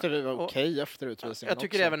 Jag tyckte det var okej efter utvisningen. Jag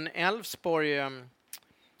tycker också. Även Elfsborg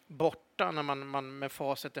borta när man med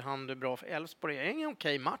facit i hand är bra för Elfsborg är en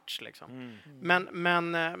okej match liksom.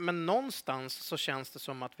 Men någonstans så känns det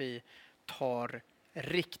som att vi tar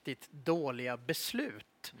riktigt dåliga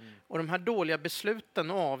beslut. Och de här dåliga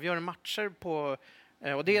besluten avgör matcher på,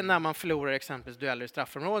 och det är när man förlorar exempelvis dueller i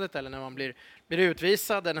straffområdet eller när man blir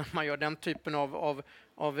utvisad eller när man gör den typen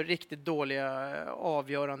av riktigt dåliga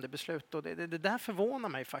avgörande beslut. Och det där förvånar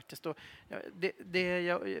mig faktiskt. Och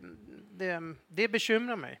det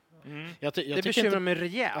bekymrar mig. Det bekymrar mig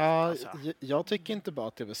rejält. Ja, alltså. Jag tycker inte bara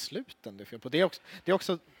att det är besluten det är fel på. Det är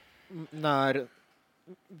också när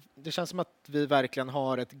det känns som att vi verkligen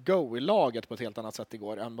har ett go i laget på ett helt annat sätt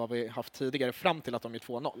igår än vad vi haft tidigare fram till att de är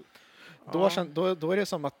 2-0. Då är det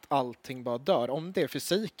som att allting bara dör. Om det är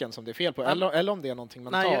fysiken som det är fel på eller om det är någonting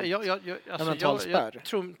mentalt. Jag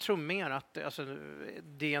tror mer att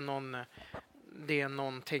det är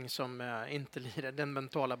någonting som inte lirar den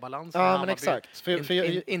mentala balansen. Ja, men exakt.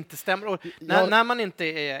 Inte stämmer. Och när man inte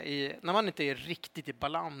är riktigt i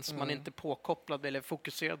balans, man är inte påkopplad eller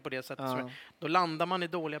fokuserad på det sättet, då landar man i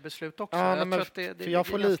dåliga beslut också. Jag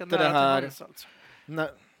får lite det här. Alltså.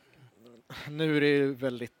 Nu är det ju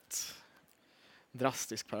väldigt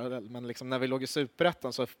drastisk parallell, men liksom när vi låg i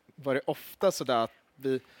Superettan så var det ofta så där att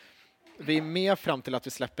vi är med fram till att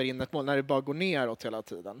vi släpper in ett mål när det bara går neråt hela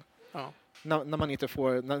tiden. Ja.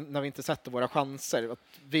 När vi inte sätter våra chanser. Att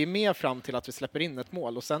vi är med fram till att vi släpper in ett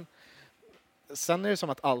mål och sen är det som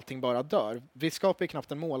att allting bara dör. Vi skapar ju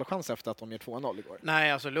knappt en målchans efter att de gör 2-0 igår.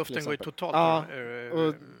 Nej, alltså luften går ju totalt. Ja,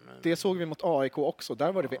 och det såg vi mot AIK också.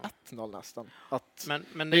 Där var det vid 1-0 nästan.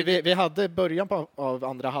 Vi hade början av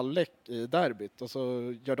andra halvlek i derbyt och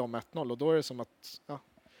så gör de 1-0 och då är det som att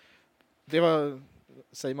det var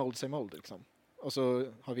same old liksom. Och så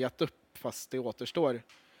har vi gett upp fast det återstår.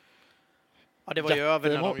 Ja, det var ju över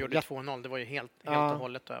när de gjorde 2-0. Det var ju helt och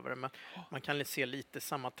hållet över. Men man kan se lite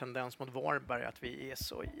samma tendens mot Varberg, att vi är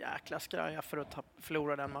så jäkla skraja för att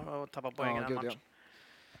förlora den och tappa poäng i den matchen.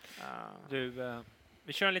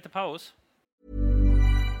 Vi kör en liten paus.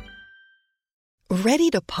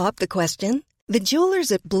 Ready to pop the question? The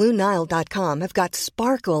jewelers at BlueNile.com have got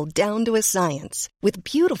sparkle down to a science with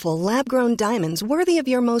beautiful lab-grown diamonds worthy of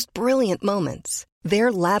your most brilliant moments.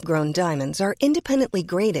 Their lab-grown diamonds are independently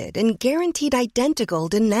graded and guaranteed identical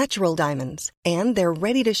to natural diamonds. And they're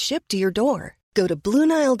ready to ship to your door. Go to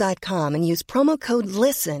BlueNile.com and use promo code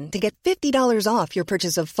LISTEN to get $50 off your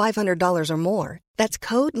purchase of $500 or more. That's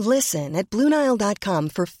code LISTEN at BlueNile.com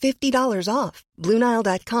for $50 off.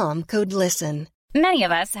 BlueNile.com, code LISTEN. Many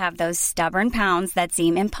of us have those stubborn pounds that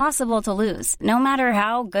seem impossible to lose, no matter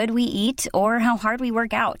how good we eat or how hard we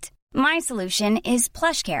work out. My solution is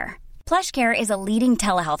PlushCare. PlushCare is a leading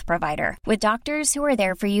telehealth provider with doctors who are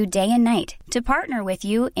there for you day and night to partner with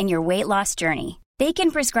you in your weight loss journey. They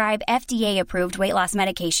can prescribe FDA-approved weight loss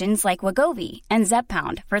medications like Wegovy and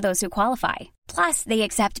Zepbound for those who qualify. Plus, they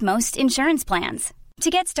accept most insurance plans. To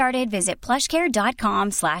get started, visit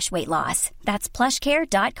plushcare.com/weightloss. That's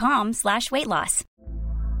plushcare.com/weightloss.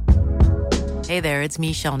 Hey there, it's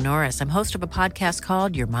Michelle Norris. I'm host of a podcast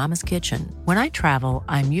called Your Mama's Kitchen. When I travel,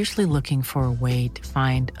 I'm usually looking for a way to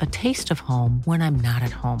find a taste of home when I'm not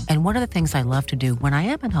at home. And one of the things I love to do when I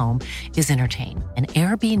am at home is entertain. And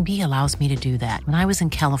Airbnb allows me to do that. When I was in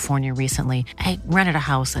California recently, I rented a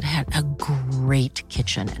house that had a great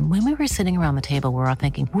kitchen. And when we were sitting around the table, we were all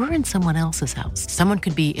thinking, we're in someone else's house. Someone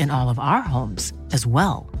could be in all of our homes as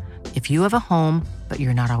well. If you have a home, but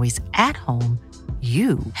you're not always at home,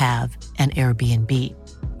 you have an Airbnb.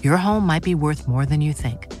 Your home might be worth more than you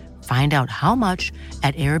think. Find out how much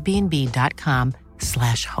at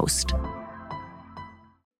airbnb.com/host.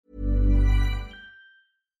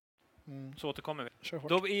 Så återkommer vi. Kör hårt.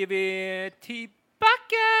 Då är vi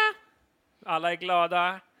tillbaka! Alla är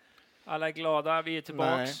glada. Vi är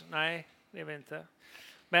tillbaks. Nej, det är vi inte.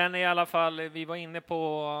 Men i alla fall, vi var inne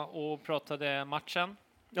på och pratade matchen.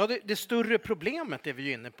 Ja, det större problemet är vi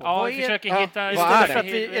ju inne på. Ja, vad vi försöker hitta...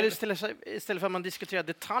 Istället för att man diskuterar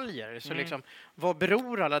detaljer, så liksom, vad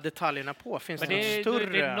beror alla detaljerna på? Finns det något större?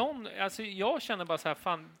 Det är någon, alltså jag känner bara så här,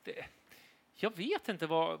 fan... jag vet inte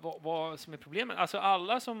vad som är problemet. Alltså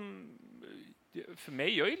alla som... För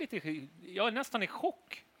mig, jag är nästan i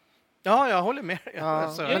chock. Ja, jag håller med. Ja,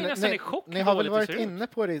 alltså, jag är nästan i chock. Ni har väl varit inne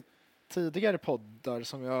på det i tidigare poddar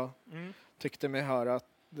som jag tyckte mig höra att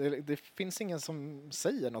det finns ingen som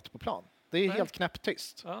säger något på plan. Det är helt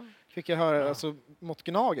knäpptyst. Ja. Fick jag höra alltså, mot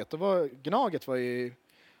Gnaget. Gnaget var ju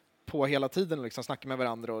på hela tiden och liksom snackade med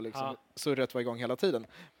varandra och liksom surret var igång hela tiden.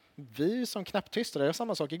 Vi som knäpptysta, det är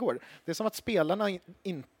samma sak igår. Det är som att spelarna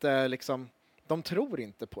inte liksom, de tror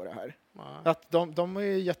inte på det här. Att de har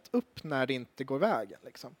ju gett upp när det inte går vägen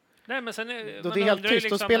liksom. Nej, men sen det är helt tyst. Liksom...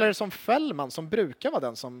 Då spelar det som Fällman som brukar vara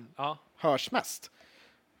den som hörs mest.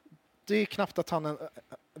 Det är knappt att han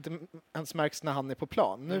ens märks när han är på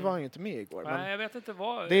plan. Nu var han ju inte med igår. Nej, jag vet inte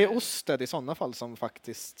vad. Det är Osted i sådana fall som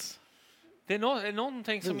faktiskt... Det är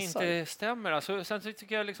någonting som inte stämmer. Alltså, sen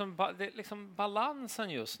tycker jag liksom balansen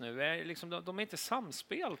just nu är liksom, de är inte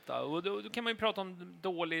samspelta. Och då kan man ju prata om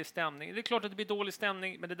dålig stämning. Det är klart att det blir dålig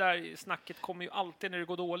stämning, men det där snacket kommer ju alltid när det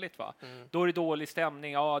går dåligt, va? Då är det dålig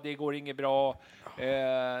stämning. Ja, det går inget bra.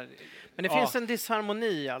 Men det finns en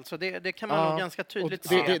disharmoni, alltså. Det kan man nog ganska tydligt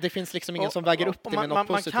se. Det finns liksom ingen som väger upp det med något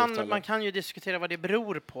positivt. Man kan ju diskutera vad det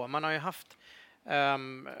beror på. Man har ju haft...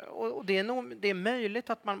 och det är möjligt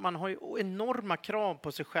att man har ju enorma krav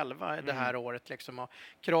på sig själva det här året liksom, och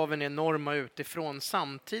kraven är enorma utifrån.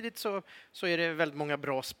 Samtidigt så är det väldigt många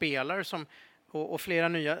bra spelare som, och flera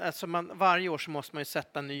nya, alltså varje år så måste man ju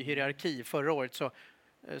sätta en ny hierarki. Förra året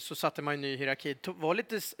så satte man en ny hierarki. Det var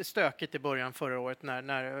lite stökigt i början förra året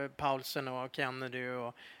när Paulsen och Kennedy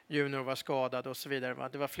och Junior var skadade och så vidare. Va?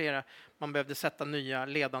 Det var flera, man behövde sätta nya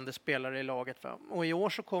ledande spelare i laget. Va? Och i år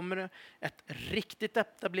så kommer det ett riktigt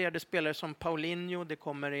etablerade spelare som Paulinho, det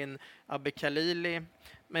kommer in Abbe Khalili,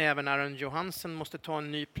 men även Aron Johansson måste ta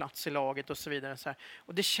en ny plats i laget och så vidare. Så här.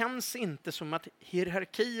 Och det känns inte som att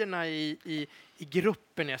hierarkierna i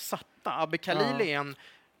gruppen är satta. Abbe Khalili är en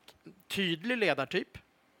tydlig ledartyp.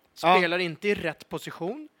 Spelar inte i rätt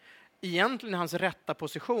position. Egentligen hans rätta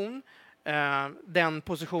position, den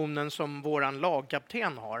positionen som våran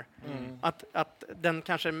lagkapten har. Att den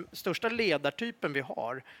kanske största ledartypen vi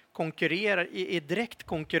har konkurrerar i direkt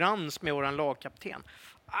konkurrens med våran lagkapten.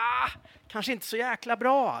 Kanske inte så jäkla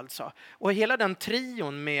bra alltså. Och hela den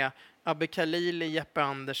trion med Abbe Khalili, Jeppe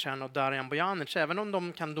Andersen och Darijan Bojanic, även om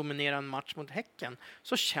de kan dominera en match mot Häcken,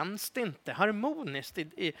 så känns det inte harmoniskt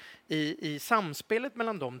i samspelet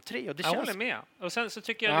mellan de tre. Och det jag känns... håller med. Och sen så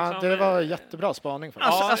tycker jag liksom... det var jättebra spaning.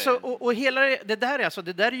 Och hela det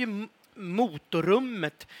där är ju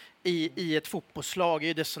motorrummet i ett fotbollslag,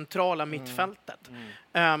 i det centrala mittfältet.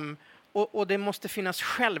 Och det måste finnas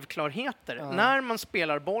självklarheter. När man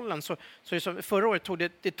spelar bollen så är det som, förra året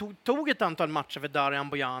tog ett antal matcher för Darijan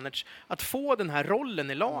Bojanic att få den här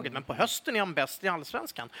rollen i laget. Men på hösten är han bäst i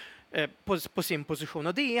Allsvenskan på sin position.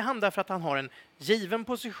 Och det är han därför att han har en given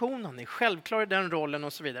position. Han är självklar i den rollen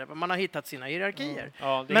och så vidare. Man har hittat sina hierarkier.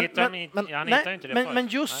 Ja, men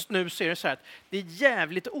just nu så är det så här att det är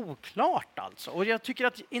jävligt oklart alltså. Och jag tycker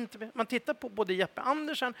att man tittar på både Jeppe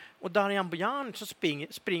Andersen och Darijan Bojanic, så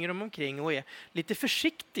springer de omkring och är lite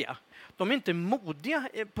försiktiga. De är inte modiga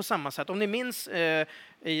på samma sätt. Om ni minns i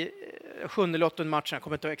 7:e eller 8:e matchen, jag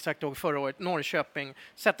kommer inte exakt ihåg förra året, Norrköping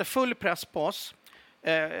sätter full press på oss.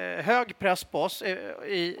 Hög press på oss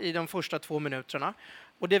i de första 2 minuterna.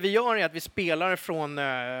 Och det vi gör är att vi spelar från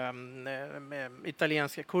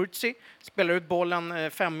italienska Curzi, spelar ut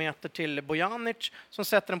bollen 5 meter till Bojanic som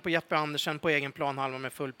sätter den på Jeppe Andersen på egen planhalva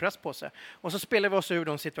med full press på sig. Och så spelar vi oss ur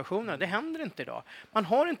de situationerna. Det händer inte idag. Man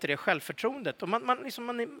har inte det självförtroendet och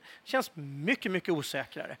man känns mycket, mycket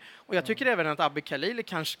osäkrare. Och jag tycker även att Abbe Khalili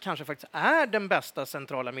kanske faktiskt är den bästa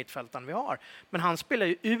centrala mittfältaren vi har. Men han spelar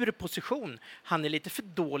ju ur position. Han är lite för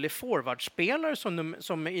dålig forwardspelare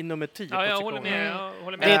som i nummer 10-position. Jag håller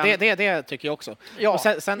med. Det tycker jag också. Ja,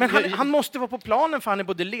 och sen, men han måste vara på planen för han är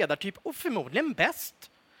både ledartyp och förmodligen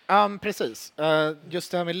bäst. Precis.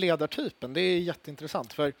 Just det här med ledartypen, det är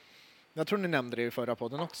jätteintressant. För jag tror ni nämnde det i förra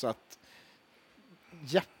podden också, att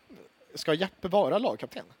ska Jeppe vara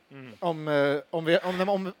lagkapten?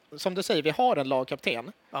 Om som du säger, vi har en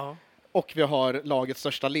lagkapten. Ja. Och vi har lagets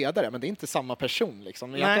största ledare, men det är inte samma person.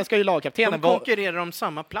 Liksom. Egentligen ska ju lagkaptenen de konkurrerar om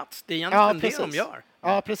samma plats. Det är egentligen det de gör.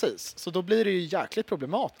 Ja, precis. Så då blir det ju jäkligt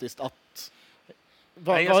problematiskt att...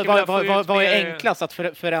 Vad är enklast? Att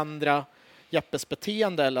förändra Jeppes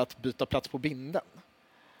beteende eller att byta plats på binden?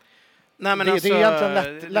 Nej, men det är egentligen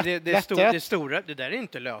det där är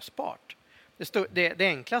inte lösbart. Det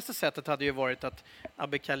enklaste sättet hade ju varit att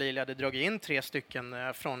Abbe Khalili hade dragit in 3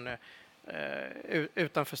 stycken från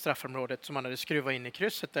utanför straffområdet som man hade skruvat in i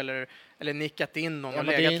krysset eller nickat in någon och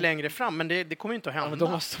legat längre fram. Men det kommer inte att hända. Ja, men då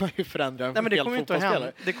måste man ju förändra en hel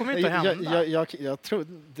fotbollsspelare. Det kommer inte att hända. Jag tror,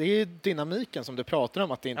 det är dynamiken som du pratar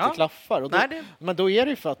om, att det inte klaffar. Och men då är det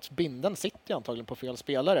ju för att binden sitter antagligen på fel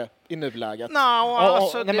spelare i nuläget.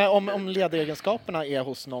 Om ledegenskaperna är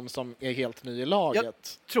hos någon som är helt ny i laget. Jag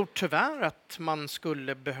tror tyvärr att man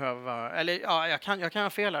skulle behöva... Eller jag kan ha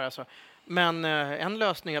fel här alltså. Men en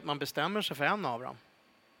lösning är att man bestämmer sig för en av dem.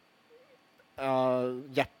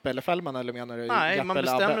 Jeppe eller Fällman, eller menar du? Nej, Jeppe man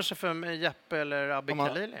bestämmer sig för Jeppe eller Abbe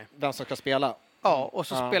Khalili. Vem som ska spela? Ja, och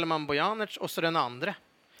så spelar man Bojanic och så den andra.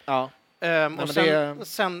 Ja.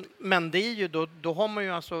 Men det är ju då har man ju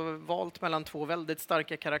alltså valt mellan 2 väldigt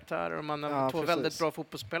starka karaktärer och man har 2 väldigt bra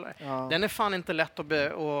fotbollsspelare. Ja. Den är fan inte lätt att det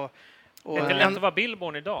är inte lätt att vara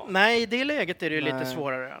Billborn idag. Nej, i det läget är det ju lite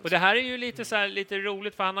svårare. Alltså. Och det här är ju lite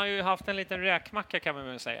roligt, för han har ju haft en liten räkmacka, kan man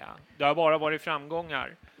väl säga. Det har bara varit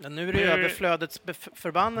framgångar. Ja, nu är det överflödets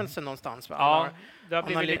förbannelse någonstans. Va? Ja, det har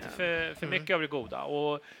blivit lite för mycket av det goda.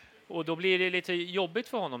 Och då blir det lite jobbigt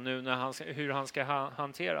för honom nu när hur han ska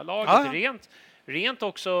hantera laget. Ja. Rent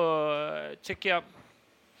också tycker jag...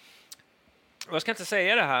 Jag ska inte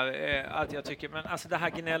säga det här att jag tycker, men alltså det här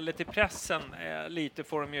gnället i pressen lite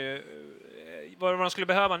får de ju vad man skulle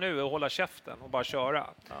behöva nu är att hålla käften och bara köra.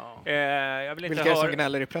 Ja. Jag vill inte höra som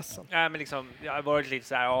gnäller i pressen. Nej, men liksom jag har varit lite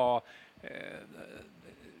så här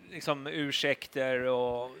liksom ursäkter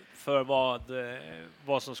och för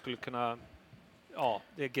vad som skulle kunna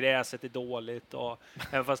det gräset är dåligt och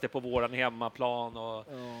även fast det är på våran hemmaplan och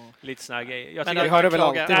lite såna här grejer. Jag men det har det väl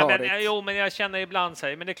alltid varit. Men jag känner ibland så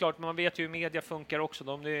här, men det är klart, man vet ju hur media funkar också.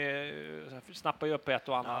 De snappar ju upp ett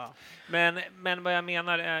och annat. Ja. Men vad jag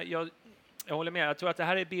menar är, jag håller med. Jag tror att det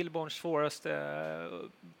här är Billborns svåraste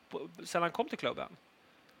sedan han kom till klubben.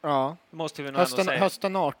 Ja. Måste vi nog ändå säga.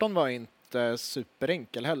 Hösten 18 var inte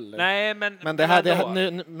superenkel heller. Nej, men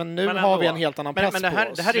nu har vi en helt annan press på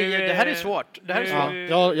oss. Det här är svårt. Det här är svårt.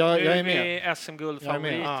 Ja, jag är med. Nu är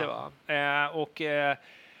SM-guldfavoriter, va?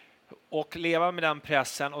 Och leva med den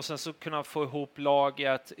pressen och sen så kunna få ihop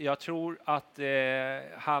laget. Jag tror att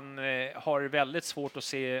han har väldigt svårt att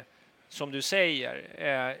se, som du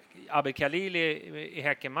säger, Abbe Khalili i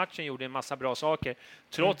Häcken-matchen gjorde en massa bra saker.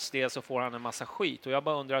 Trots det så får han en massa skit. Och jag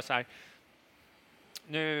bara undrar så här,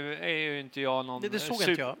 nu är ju inte jag någon... Det såg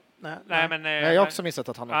inte jag. Nej, men jag har också missat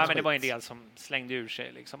att han har men det var en del som slängde ur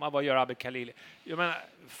sig. Liksom. Vad gör Abbe Khalili? Jag menar,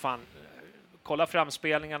 fan, kolla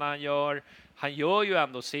framspelningarna han gör. Han gör ju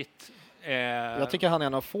ändå sitt. Jag tycker han är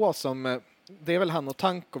en av få som... Det är väl han och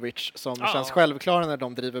Tankovic som känns självklara när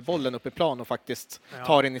de driver bollen upp i plan och faktiskt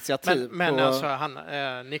tar initiativ. Men alltså,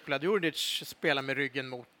 Nikola Djurdjic spelar med ryggen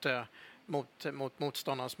mot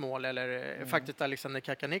motståndarens mål, eller faktiskt Alexander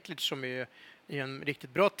Kakaniklic som är en riktigt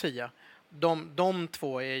bra 10. De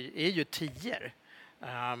två är ju 10.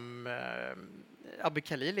 Abbe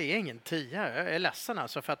Khalili är ingen 10. Jag är ledsen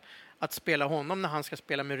alltså, för att spela honom när han ska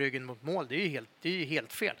spela med ryggen mot mål, det är ju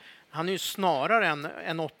helt fel. Han är ju snarare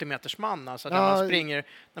en 80-meters man, alltså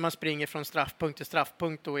när man springer från straffpunkt till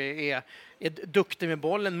straffpunkt och är duktig med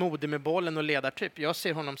bollen, modig med bollen och ledartyp. Jag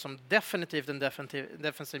ser honom som definitivt en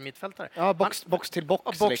defensiv mittfältare. Ja, box till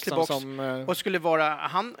box. Som, och skulle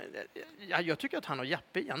vara jag tycker att han och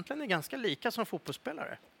Jeppe egentligen är ganska lika som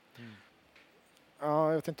fotbollsspelare. Ja,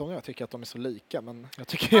 jag vet inte om jag tycker att de är så lika, men jag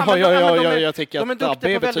tycker jag tycker att de är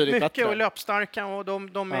duktiga Abbe på väldigt mycket bättre och löpstarka, och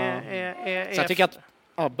de är så jag tycker att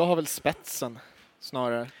Abbe har väl spetsen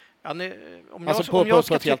snarare. Om Alltså jag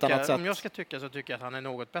på ett helt annat sätt. Om jag ska tycka så tycker jag att han är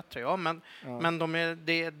något bättre. Ja, men de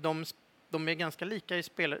är ganska lika i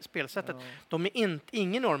spelsättet. Ja. De är ingen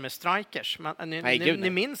enorma strikers. Ni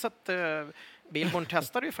minns att Billborn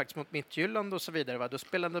testade ju faktiskt mot Midtjylland och så vidare. Va? Då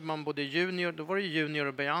spelade man både junior, då var det junior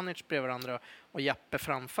och Bojanic bredvid varandra och Jeppe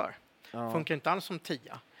framför. Funkar inte alls som 10.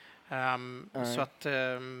 Så att...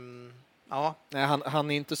 ja. Nej,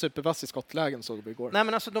 han är inte supervass i skottlägen, såg vi igår. Nej,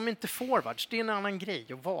 men alltså de är inte forwards. Det är en annan grej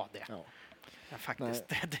att vara det. Ja, faktiskt.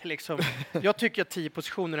 Det är liksom, jag tycker att 10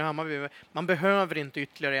 positioner i Hammarby, man behöver inte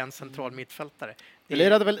ytterligare en central mittfältare. Det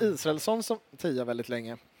lirade väl Israelsson som 10 väldigt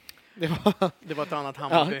länge. Det var ett annat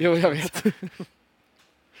Hammarby. Ja, jo, jag vet.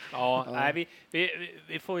 Ja, nej,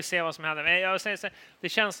 vi får ju se vad som händer. Men jag säger så, det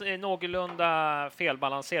känns någorlunda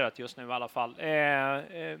felbalanserat just nu i alla fall.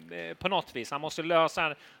 På något vis. Han måste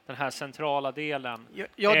lösa den här centrala delen.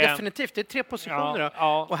 Ja, definitivt. Det är 3 positioner.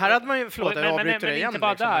 Ja. Och här hade man ju, förlåt, jag avbryter det igen. Men inte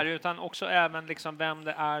bara liksom. där, utan också även liksom vem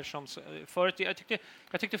det är som... Förut, jag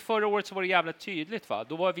tyckte förra året så var det jävligt tydligt. Va?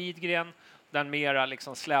 Då var Widgren den mera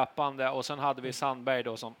liksom släpande och sen hade vi Sandberg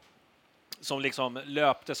då som liksom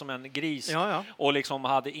löpte som en gris och liksom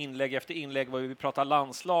hade inlägg efter inlägg. Vi pratade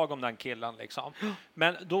landslag om den killen liksom.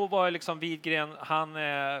 Men då var liksom Widgren, han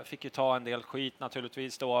fick ju ta en del skit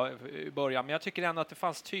naturligtvis då i början. Men jag tycker ändå att det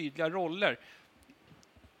fanns tydliga roller.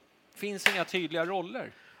 Finns inga tydliga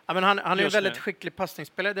roller. Ja, men han är ju väldigt skicklig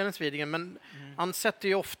passningsspelare, Dennis Widgren, men han sätter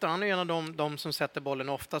ju ofta, han är en av de som sätter bollen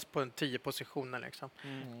oftast på en 10 positioner liksom.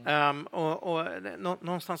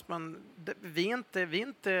 Någonstans vi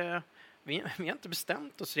har inte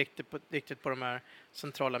bestämt oss riktigt på de här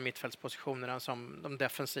centrala mittfältspositionerna som de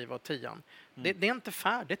defensiva och 10. Det är inte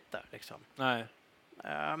färdigt där liksom. Nej.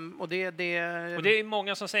 Och det är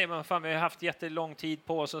många som säger att vi har haft jättelång tid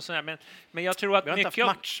på oss och sådär, men jag tror att vi har inte haft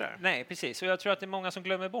matcher. Nej, precis. Och jag tror att det är många som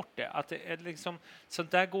glömmer bort det. Att det är liksom, så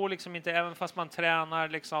där går liksom inte, även fast man tränar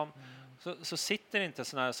liksom, så sitter inte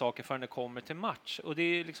sådana här saker förrän det kommer till match. Och det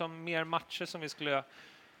är liksom mer matcher som vi skulle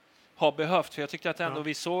har behövt, för jag tyckte att ändå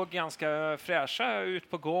vi såg ganska fräscha ut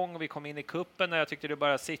på gång och vi kom in i kuppen när jag tyckte det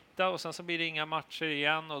bara sitta och sen så blir det inga matcher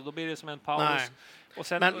igen och då blir det som en paus. Nej. Och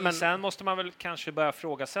sen måste man väl kanske börja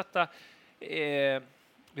frågasätta, vi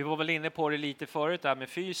var väl inne på det lite förut där med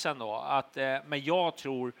fysen då, att, men jag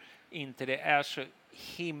tror inte det är så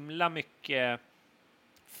himla mycket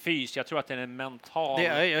fys. Jag tror att det är en mental... Det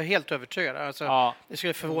är jag helt övertygad. Alltså, det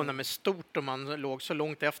skulle förvåna mig stort om man låg så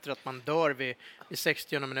långt efter att man dör vid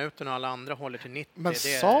 60 minuter och alla andra håller till 90. Men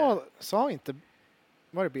sa inte,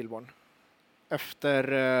 var det Billborn,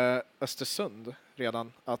 efter Östersund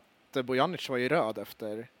redan, att Bojanic var ju röd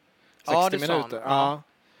efter 60 minuter? Ja.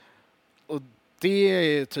 Och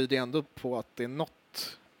det tyder ändå på att det är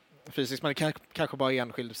något fysiskt, men det kanske bara är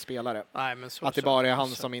enskild spelare. Nej, men att det bara är han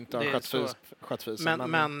som inte har skött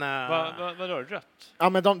fysen. Men vadå rött? Ja,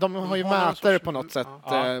 men de har ju mätare på något sätt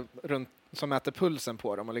runt, som mäter pulsen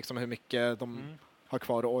på dem och liksom hur mycket de har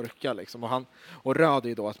kvar att orka liksom. Och röd är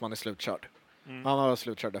ju då att man är slutkörd. Han var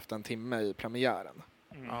slutkörd efter en timme i premiären.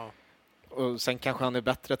 Och sen kanske han är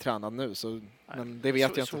bättre tränad nu, så, men det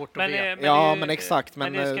vet jag inte. Men exakt.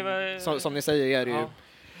 Men som ni säger är det ju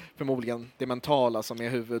förmodligen det mentala som är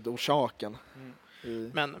huvudorsaken.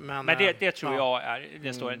 Men det tror jag är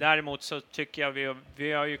det står. Däremot så tycker jag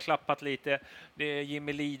vi har ju klappat lite. Det är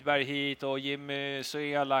Jimmy Lidberg hit och Jimmy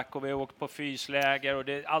Suelak och vi har åkt på fysläger och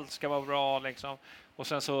allt ska vara bra liksom. Och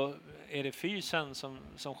sen så är det fysen som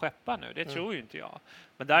skeppar nu. Det tror ju inte jag.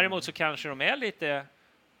 Men däremot så kanske de är lite,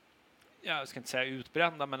 jag ska inte säga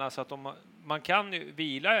utbrända, men alltså att man kan ju,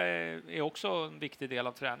 vila är också en viktig del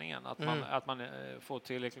av träningen. Att man får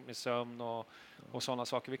tillräckligt med sömn och sådana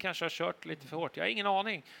saker. Vi kanske har kört lite för hårt. Jag har ingen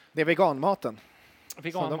aning. Det är veganmaten.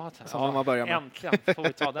 Veganmaten. Som de börjar med. Äntligen får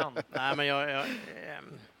vi ta den. Nej,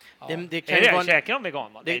 men det kan ju vara... Käkar de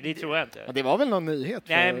veganmat? Nej, det tror jag inte. Ja, det var väl någon nyhet?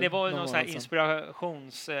 Nej, men det var någon sån här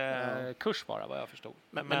inspirationskurs bara, vad jag förstod.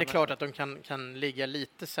 Men det är klart att de kan ligga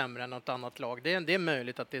lite sämre än något annat lag. Det är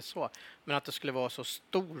möjligt att det är så. Men att det skulle vara så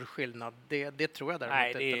stor skillnad, det tror jag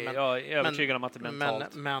däremot inte. Men, jag är övertygad om att det är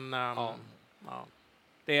mentalt.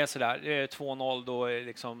 Det är sådär, det är 2-0 då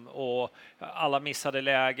liksom, och alla missade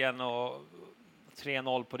lägen och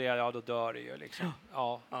 3-0 på det, då dör det ju liksom.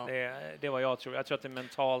 Det är vad jag tror. Jag tror att det är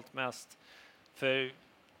mentalt mest, för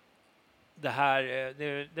det här, det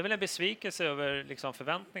är väl en besvikelse över liksom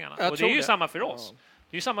förväntningarna. Och det är ju samma för oss.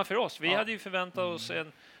 Det är ju samma för oss. Vi hade ju förväntat oss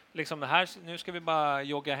liksom det här, nu ska vi bara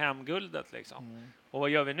jogga hem guldet liksom. Och vad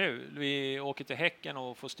gör vi nu? Vi åker till Häcken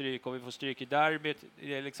och får stryk, och vi får stryk i derbyt.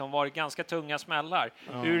 Det liksom varit ganska tunga smällar.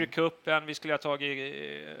 Ur kuppen, vi skulle ha tagit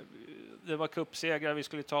det var cupsegrar vi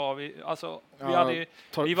skulle ta. Vi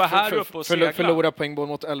var här uppe och segrade. Förlora poäng både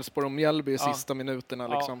mot Elfsborg och Mjällby i sista minuterna.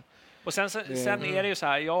 Liksom. Och sen är det ju så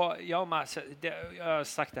här, jag har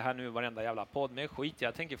sagt det här nu i varenda jävla podd, men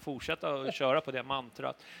jag tänker fortsätta att köra på det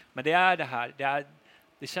mantrat. Men det är det här,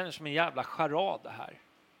 det känns som en jävla charad det här.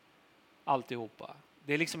 Alltihopa.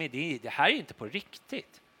 Det är liksom, det här är inte på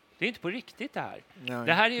riktigt. Det är inte på riktigt det här. Nej.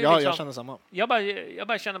 Det här är ju jag liksom, känner samma. Jag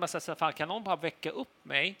bara känner så här, fan, kan någon bara väcka upp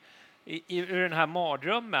mig ur den här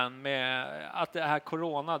mardrömmen med att det här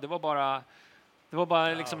corona, det var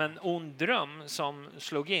bara liksom en ond dröm som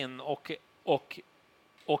slog in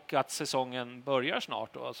och att säsongen börjar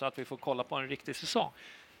snart då, så att vi får kolla på en riktig säsong.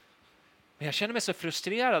 Men jag känner mig så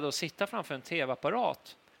frustrerad att sitta framför en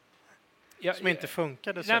tv-apparat. Som inte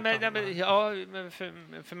funkade. Men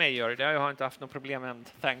för mig gör det. Jag har inte haft något problem än,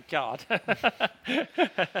 thank God.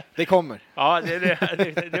 Det kommer. Ja, det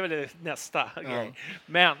är väl nästa grej.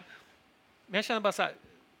 Men jag känner bara så här,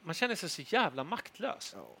 man känner sig så jävla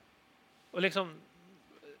maktlös. Ja. Och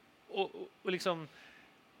liksom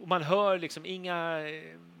och man hör liksom inga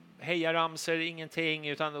hejaramser, ingenting,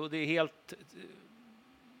 utan det är helt,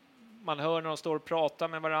 man hör när de står och pratar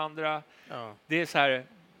med varandra. Ja. Det är så här,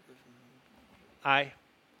 nej.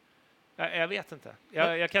 Jag vet inte.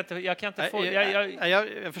 Jag kan inte få...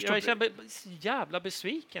 Jag känner mig jävla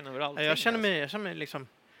besviken över allting. Jag känner mig liksom...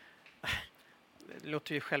 Det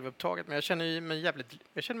låter ju självupptaget, men jag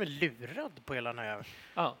känner mig lurad på hela den här...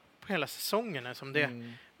 Ja. På hela säsongen. Som det,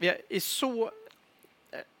 vi är så...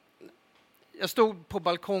 Jag stod på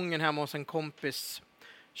balkongen hemma hos en kompis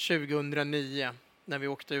 2009 när vi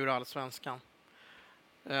åkte ur Allsvenskan.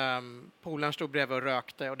 Polaren stod bredvid och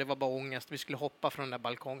rökte och det var bara ångest. Vi skulle hoppa från den där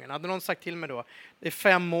balkongen. Hade någon sagt till mig då, det är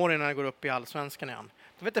 5 år innan jag går upp i Allsvenskan igen.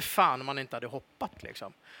 Då vet jag fan om man inte hade hoppat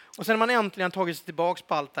liksom. Och sen har man äntligen tagit sig tillbaka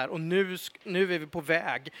på allt där och nu är vi på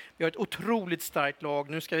väg. Vi har ett otroligt starkt lag.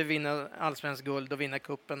 Nu ska vi vinna Allsvensk guld och vinna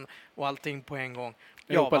kuppen och allting på en gång.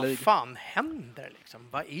 Ja, vad fan händer liksom?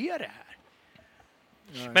 Vad är det här?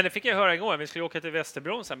 Nej. Men det fick jag höra igår, vi skulle åka till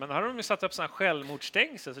Västerbron sen, men då har de ju satt upp sådana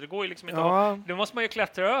självmordsstängsel, så det går ju liksom inte att, då måste man ju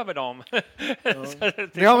klättra över dem. Ja.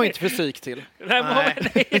 Det har man inte fysik till. Nej.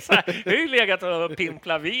 Jag har ju legat och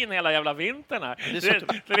pimplat vin hela jävla vintern här.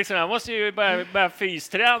 Det liksom, jag måste ju börja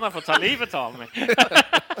fysträna för att ta livet av mig.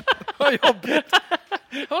 Vad jobbigt.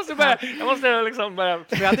 Jag måste liksom börja...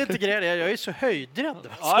 Jag hade inte grejat det, jag är så höjdrädd.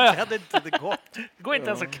 Så det hade inte gått. Det går inte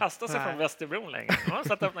ens att kasta sig från Västerbron längre. Man har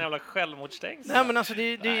satt upp en jävla självmordsstängsel. Nej, men alltså det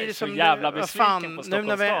är liksom... Så jävla besviken på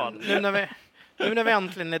Stockholms stad. Nu när vi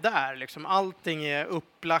äntligen är där, liksom, allting är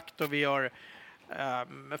upplagt och vi har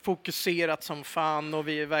fokuserat som fan och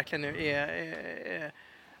vi verkligen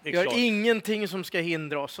vi har ingenting som ska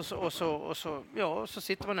hindra oss och så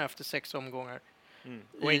sitter man efter 6 omgångar.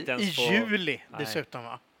 Och inte ens i juli dessutom,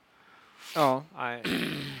 va? Ja. Nej.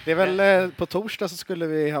 Det är väl på torsdag så skulle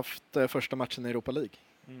vi haft första matchen i Europa League.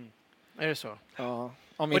 Är det så? Ja.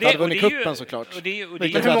 Om vi inte hade vunnit kuppen såklart. Men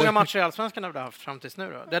hur många matcher i Allsvenskan har du haft fram tills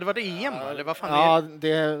nu då? Det hade varit EM, va? Eller vad fan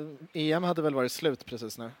EM hade väl varit slut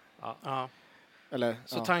precis nu. Ja. Eller,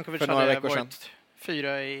 så Tankovic hade varit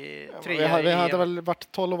 4 i 3. Vi hade väl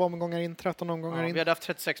varit 12 omgångar in, 13 omgångar in. Vi hade haft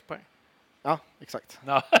 36 poäng. Ja, exakt.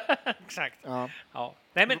 Ja, exakt. Ja.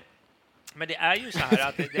 Nej, men det är ju så här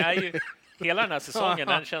att det är ju hela den här säsongen,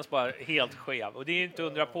 den känns bara helt skev. Och det är inte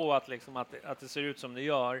undra på att liksom att det ser ut som det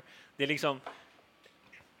gör. Det är liksom,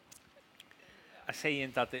 jag säger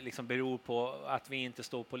inte att det liksom beror på att vi inte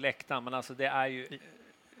står på läktaren, men alltså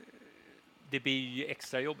det blir ju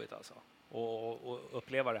extra jobbigt alltså. Och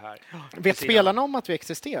uppleva det här. Vet spelarna om att vi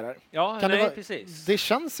existerar? Ja, precis. Det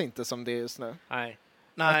känns inte som det just nu.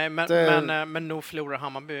 Nej, men nog förlorar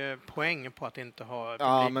Hammarby poäng på att inte ha publik.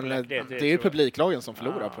 Ja, men det är ju publiklagen som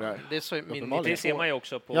förlorar på det här. Det ser man ju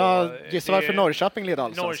också på... Ja, gissa varför Norrköping leder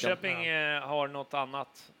Allsvenskan. Norrköping har något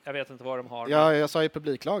annat. Jag vet inte vad de har. Ja, jag sa ju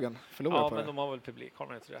publiklagen förlorar på det. Ja, men de har väl publik, har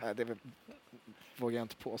de inte det? Nej, det vågar jag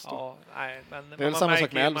inte påstå. Ja, nej, men det är väl samma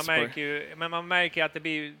sak med Elfsborg. Men man märker att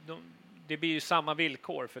det blir ju samma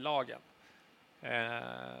villkor för lagen.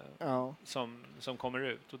 Som kommer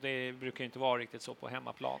ut, och det brukar inte vara riktigt så på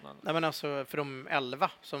hemmaplanen. Nej, men alltså för de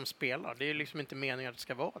 11 som spelar, det är liksom inte meningen att det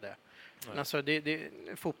ska vara det. Men alltså det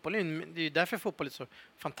är därför fotboll är så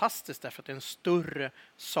fantastiskt, därför att det är en större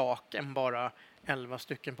sak än bara 11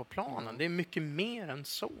 stycken på planen. Det är mycket mer än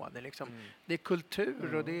så. Det är liksom det är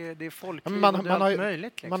kultur och det är folkliv och det är allt möjligt.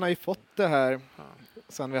 Liksom. Man har ju fått det här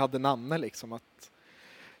sen vi hade namnet liksom, att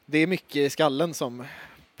det är mycket i skallen som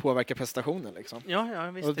påverkar prestationen liksom.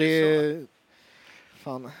 Ja, visst och det är så.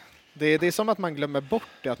 Fan. Det är som att man glömmer bort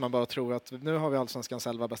det, att man bara tror att nu har vi allsvenskans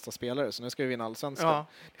 11 bästa spelare, så nu ska vi vinna allsvenskan. Ja.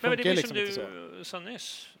 Men det blir liksom som du sa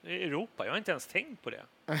nyss, i Europa. Jag har inte ens tänkt på det.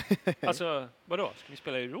 Alltså, vadå? Ska vi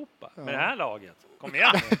spela i Europa? Med det här laget? Kom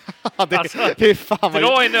igen nu. Alltså, fy fan vad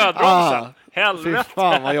dra i nödbromsen. Helvete. Fy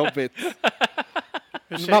fan vad jobbigt.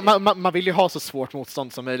 Man vill ju ha så svårt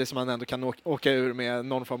motstånd som möjligt så man ändå kan åka ur med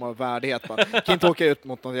någon form av värdighet. Man kan inte åka ut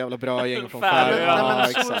mot någon jävla bra gäng från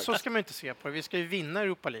Färöarna. Så ska man inte se på det. Vi ska ju vinna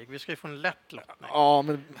Europa League. Vi ska ju få en lätt lottning. Ja,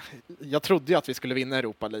 men jag trodde ju att vi skulle vinna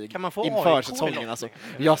Europa League kan man få inför säsongen. Alltså.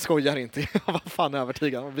 Jag skojar inte. Jag var fan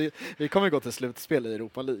övertygad. Vi kommer gå till slutspel i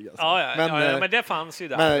Europa League. Alltså. Men det fanns ju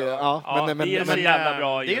där. Men det är så jävla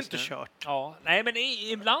bra. Det är inte kört. Ja, nej, men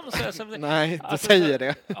ibland så är det som... Nej, du säger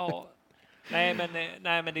det. Ja. Nej, men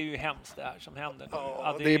det är ju hemskt det här som händer.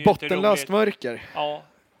 Ja, det är bottenlöst mörker. Ja.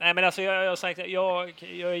 Nej, men alltså jag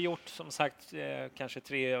har gjort som sagt kanske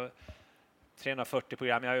 340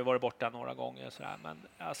 program. Jag har ju varit borta några gånger och sådär, men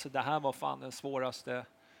alltså det här var fan den svåraste.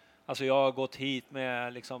 Alltså jag har gått hit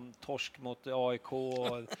med liksom torsk mot AIK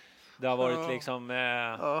och det har varit liksom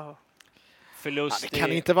förlust. Det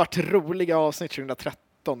kan inte varit roliga avsnitt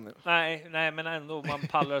 2013. Nej, men ändå man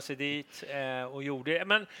pallar sig dit och gjorde det.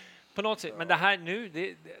 Men på något sätt, men det här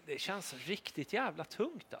nu, det känns riktigt jävla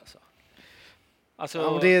tungt alltså.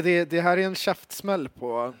 Det här är en käftsmäll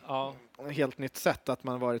på ett helt nytt sätt, att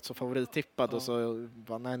man varit så favorittippad och så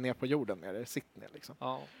bara ner på jorden med det, sitt ner liksom.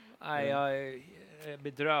 Ja, nej, jag är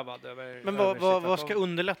bedrövad över. Men vad ska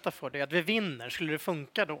underlätta för det? Att vi vinner, skulle det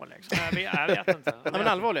funka då liksom? Jag vet inte. Men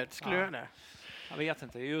allvarligt, skulle du göra det? Jag vet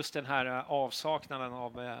inte. Just den här avsaknaden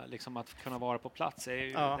av liksom att kunna vara på plats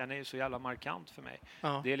den är ju så jävla markant för mig.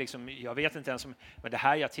 Ja. Det är liksom, jag vet inte ens men det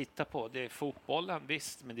här jag tittar på, det är fotbollen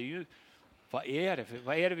visst, men det är ju vad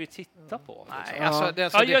är det vi tittar på? Nej,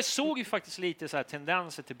 liksom? Jag såg ju faktiskt lite så här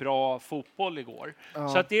tendenser till bra fotboll igår.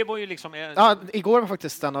 Så att det var ju liksom igår var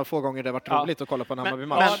faktiskt en av få gånger det varit roligt att kolla på en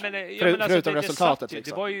Hammarby-match. Förutom resultatet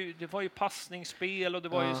liksom. Det var ju passningsspel och det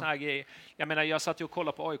var ju såna här grejer. Jag menar, jag satt ju och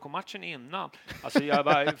kollade på AIK-matchen innan. Alltså jag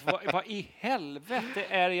bara, vad i helvete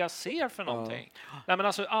är det jag ser för någonting? Nej, men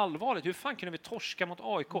alltså allvarligt, hur fan kunde vi torska mot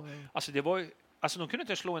AIK? Alltså det var ju, alltså de kunde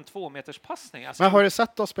inte slå en 2-meters passning. Alltså, men har du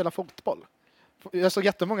sett oss spela fotboll? Jag såg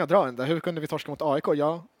jättemånga dra den där. Hur kunde vi torska mot AIK?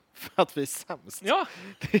 Ja, för att vi är sämst. Ja.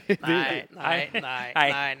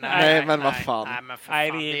 Nej, men vad fan.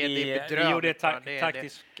 Vi gjorde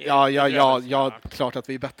taktiskt. Ja, klart att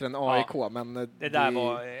vi är bättre än AIK, men det där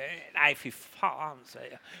var nej, fy fan,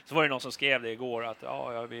 säger jag. Så var det någon som skrev det igår att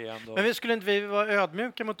vi ändå. Men skulle inte vi vara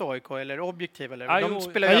ödmjuka mot AIK eller objektiva eller de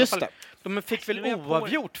spelar i alla fall. De fick väl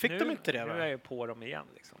oavgjort, fick de inte det? Nu är jag på dem igen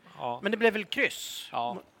liksom. Ja. Men det blev väl kryss.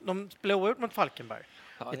 Ja. De spelade oavgjort mot Falkenberg.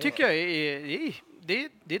 Det tycker jag är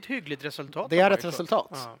ett hyggligt resultat. Det är ett resultat.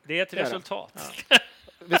 Ja. Det är ett resultat. Ja.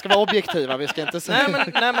 Vi ska vara objektiva, vi ska inte säga.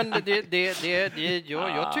 Nej men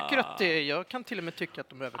jag tycker att jag kan till och med tycka att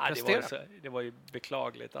de överpresterar. Det var ju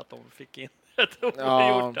beklagligt att de fick in ett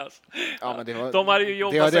oavgjort. Alltså. Ja, men de hade ju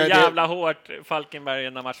jobbat så jävla hårt, Falkenberg, i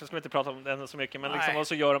den här matchen. Jag ska inte prata om den så mycket, men liksom, och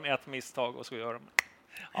så gör de ett misstag och så gör de.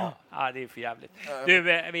 Ja, det är för jävligt. Du,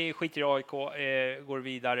 vi skiter i AIK, går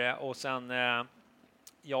vidare och sen,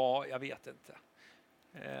 jag vet inte.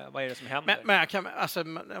 Vad är det som händer? Men alltså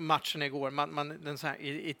matchen igår, den så här,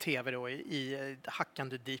 i tv då, i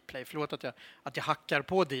hackande deepplay. Förlåt att jag hackar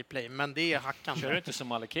på deepplay, men det är hackande. Kör du inte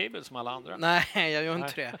som alla cable som alla andra? Nej, jag gör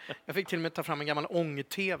inte det. Jag fick till och med ta fram en gammal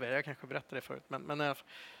ång-tv. Jag kanske berättade det förut, men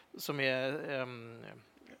som är, i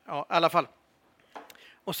alla fall.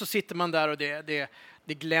 Och så sitter man där och det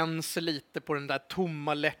glänser lite på den där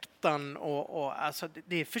tomma läktaren och alltså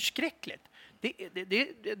det är förskräckligt.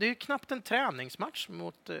 Det är knappt en träningsmatch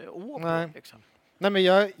mot Åbo. Liksom. Nej, men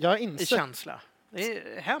jag inser... I känsla. Det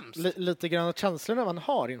är hemskt. Lite grann av känslorna man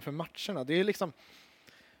har inför matcherna. Det är liksom...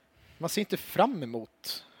 Man ser inte fram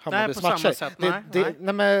emot Hammarbys matcher. Samma sätt.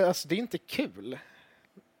 Nej, men alltså, det är inte kul.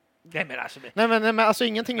 Nej, men alltså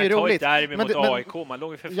ingenting är roligt. Men mot AIK, man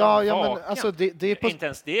låg ju för fan men alltså det är inte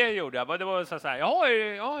ens det gjorde jag. Det var så här, jag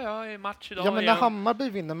är match idag. Ja, men när Hammarby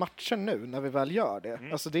vinner matchen nu, när vi väl gör det.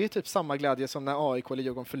 Alltså det är typ samma glädje som när AIK eller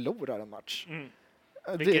Djurgården förlorar en match.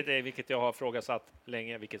 Vilket jag har frågasatt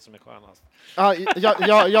länge, vilket som är skönast.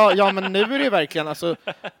 Ja, men nu är det verkligen, alltså,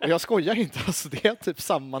 jag skojar inte, alltså det är typ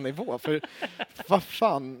samma nivå. För vad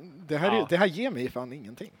fan, det här ger mig fan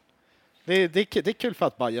ingenting. Det är kul för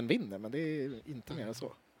att Bayern vinner, men det är inte mer än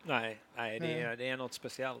så. Nej, det är något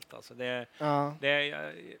speciellt. Alltså.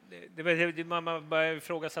 Man börjar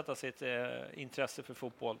ifrågasätta sitt intresse för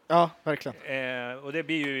fotboll. Ja, verkligen. Och det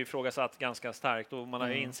blir ju ifrågasatt ganska starkt. Och man har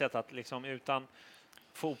ju insett att liksom,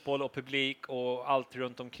 fotboll och publik och allt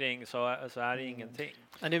runt omkring så är det ingenting.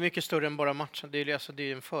 Men det är mycket större än bara matchen. Det är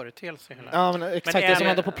en företeelse hela. Ja, men exakt. Det som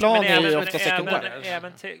händer på plan är ju ofta sekundärt.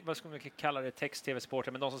 Även vad ska man kalla det,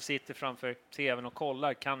 text-tv-sporter, men de som sitter framför tvn och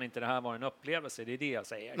kollar, kan inte det här vara en upplevelse? Det är det jag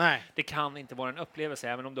säger. Nej. Det kan inte vara en upplevelse.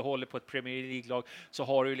 Även om du håller på ett Premier League-lag så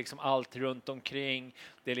har du liksom allt runt omkring.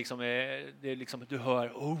 Det är liksom du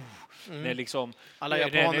hör det är liksom alla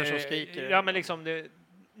japaner som skriker. Ja, men liksom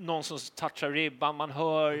någon som touchar ribban, man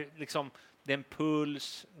hör liksom den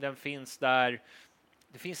puls, den finns där.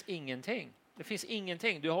 Det finns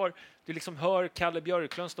ingenting. Du liksom hör Kalle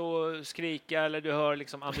Björklund stå och skrika, eller du hör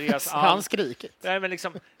liksom Andreas Han skriker.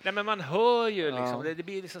 Nej, men man hör ju liksom. Det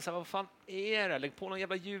blir liksom så här, vad fan är det? Lägg på någon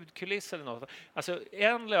jävla ljudkuliss eller något. Alltså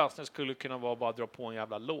en lösning skulle kunna vara bara dra på en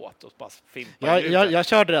jävla låt och bara fimpa. Jag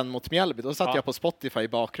körde den mot Mjällby. Då satt jag på Spotify i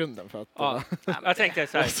bakgrunden för att jag tänkte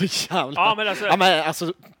så här. Så jävla.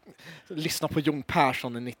 Alltså lyssna på Jon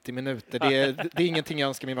Persson i 90 minuter. Det är ingenting jag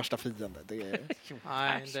önskar min värsta fiende. Nej,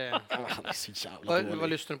 han är så jävla dålig. Vad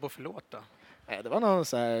lyssnar du på för låt då? Det var någon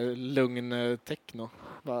så här lugn techno.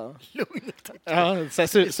 Lugn techno? Ja,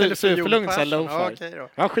 superlugn så här lo-fi. Okej då.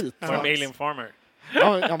 Ja, skit. För Alien Farmer.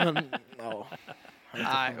 Ja, men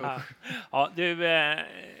Nej, ja, du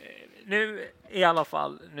nu i alla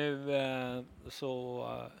fall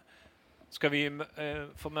så ska vi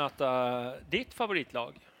få möta ditt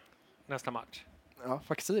favoritlag nästa match. Ja,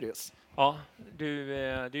 faktiskt Sirius. Ja, det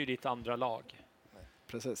är ju ditt andra lag.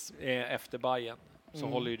 Precis. Efter Bayern så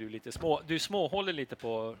håller ju du lite håller lite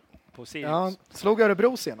på Sirius. Ja, slog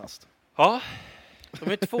Örebro senast. Ja.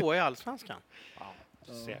 De är 2 i Allsvenskan. Ja.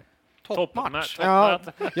 Toppmatch. Ja,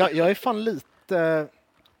 jag är fan lite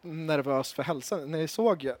nervös för hälsan. När jag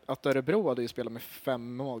såg att Örebro hade ju spelat med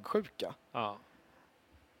 5 magsjuka. Ja.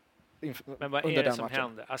 Men vad är det som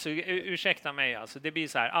händer? Alltså, ursäkta mig, alltså, det blir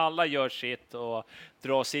så här, alla gör sitt och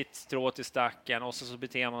drar sitt strå till stacken och så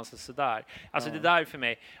beter man sig så där. Alltså det där för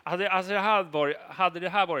mig, hade det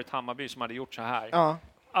här varit Hammarby som hade gjort så här. Ja.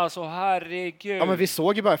 Alltså herregud. Ja, men vi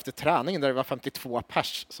såg ju bara efter träningen där det var 52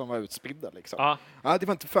 pers som var utspridda liksom. Ja, det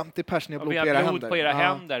var inte 50 pers när jag blod på era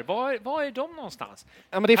händer. Var är de någonstans?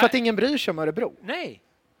 Ja, men det är för att ingen bryr sig om Örebro. Nej.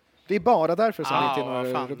 Det är bara därför som det inte är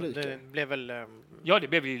några rubriker. Det blev väl ja, det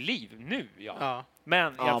blev ju liv nu, ja.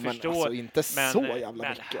 Men jag förstår. Men alltså inte så jävla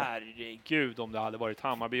mycket. Men herregud, om det hade varit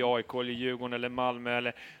Hammarby, AIK eller Djurgården eller Malmö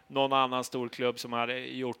eller någon annan stor klubb som hade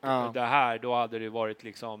gjort det här, då hade det varit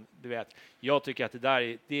liksom, du vet. Jag tycker att det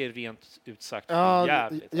är rent ut sagt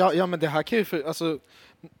jävligt. Ja, men det här kan ju alltså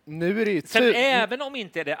nu är det ju sen även om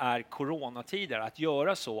inte det är coronatider att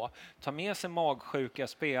göra så, ta med sig magsjuka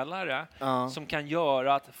spelare som kan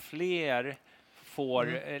göra att fler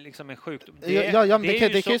får liksom en sjukdom. Det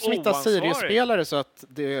kan ju smitta Sirius-spelare så att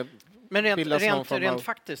det. Men rent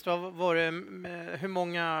faktiskt, vad var det, hur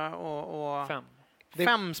många och 5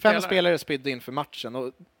 5 spelare spydde inför matchen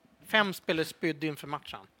och 5 spelare spydde inför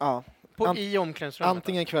matchen. Ja. I omklädningsrummet.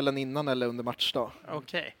 Antingen kvällen innan eller under matchdag.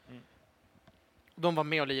 Okej. De var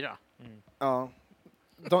med och lira. Ja.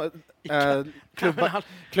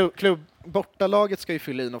 Bortalaget ska ju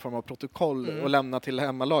fylla i någon form av protokoll och lämna till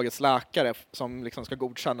hemmalagets läkare som liksom ska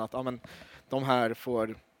godkänna att de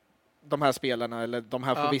här spelarna eller de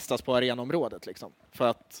här får vistas på arenområdet liksom, för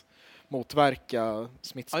att motverka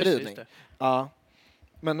smittspridning. Ja.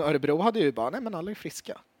 Men Örebro hade ju bara, nej men alla är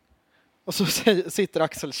friska. Och så sitter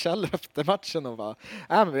Axel Kjell efter matchen och bara,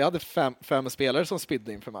 men vi hade 5 spelare som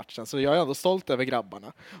spydde inför matchen, så jag är ändå stolt över grabbarna.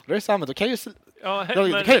 Och då är det så här, men då kan ju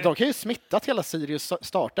de kan ju smittat hela Sirius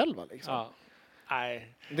startelva liksom. Ja.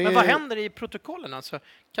 Nej. Men vad händer i protokollen alltså?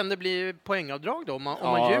 Kan det bli poängavdrag då om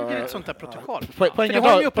man ljuger i ett sånt här protokoll?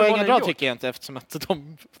 Poängavdrag tycker jag inte, eftersom att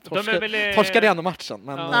de torskade ändå matchen.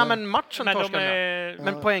 Men, nej, men matchen torskade.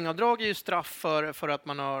 Men poängavdrag är ju straff för att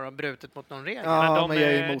man har brutit mot någon regel. Ja, men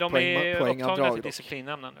jag är emot poängavdrag. De är till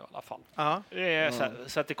disciplinämnen i alla fall.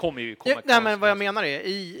 Så att det kommer ju komma. Nej, men vad jag menar är,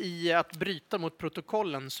 i att bryta mot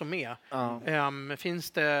protokollen som är,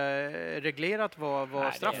 finns det reglerat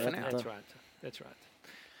vad straffen är? Det tror jag inte.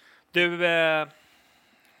 Du,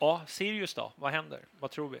 Sirius då? Vad händer?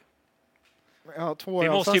 Vad tror vi? Ja,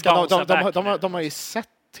 de har ju sett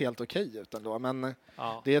helt okej ut ändå, men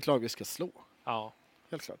det är ett lag vi ska slå. Ja.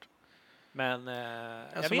 Helt klart. Men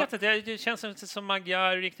jag vet inte, det känns inte som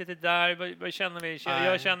Magyar riktigt är där. Vad känner vi?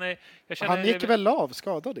 Jag känner han gick väl av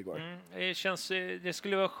skadad igår. Det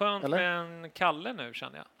skulle vara skönt med en Kalle nu,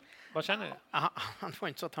 känner jag. Vad känner du? Han var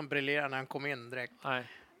inte så att han briljerade när han kom in direkt.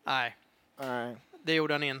 Nej. Det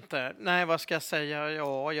gjorde han inte. Nej, vad ska jag säga?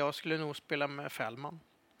 Ja, jag skulle nog spela med Fällman.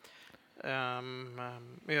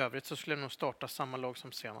 I övrigt så skulle jag nog starta samma lag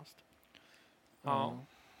som senast. Ja.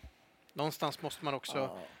 Någonstans måste man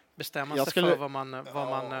också bestämma sig för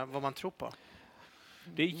vad man tror på.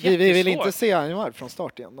 Det är Vi vill inte se Aymar från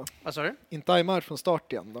start igen då. Vad sa du? Inte Aymar från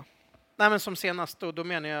start igen då. Nej, men som senast, då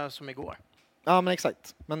menar jag som igår. Ja, men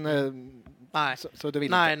exakt. Men nej, så du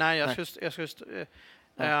vill nej, inte? nej, jag skulle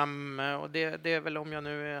och det är väl om jag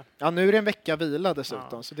nu... Ja, nu är det en vecka vila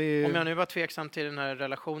dessutom. Så det är... Om jag nu var tveksam till den här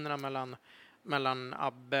relationerna mellan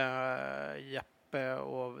Abbe, Jeppe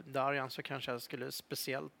och Darjan, så kanske jag skulle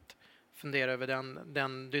speciellt fundera över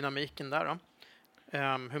den dynamiken där då.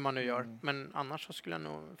 Hur man nu gör. Men annars så skulle jag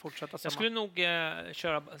nog fortsätta samma. Jag skulle nog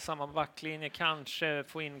köra samma backlinje. Kanske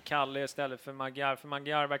få in Kalle istället för Magyar. För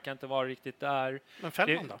Magyar verkar inte vara riktigt där. Men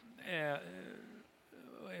Fällman då?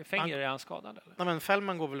 Fenger, är han skadad eller? Nej, men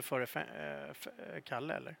Fällman går väl före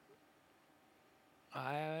Kalle eller?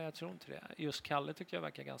 Nej, jag tror inte det. Just Kalle tycker jag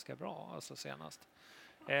verkar ganska bra alltså senast.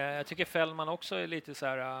 Jag tycker Fällman också är lite så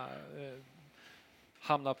här...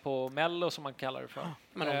 hamna på Mello som man kallar det för.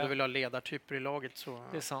 Men om du vill ha ledartyper i laget så...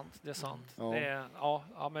 Det är sant, det är sant. Ja.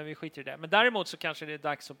 Ja, men vi skiter i det. Men däremot så kanske det är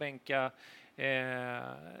dags att bänka...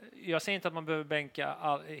 jag säger inte att man behöver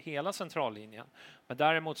bänka hela centrallinjen. Men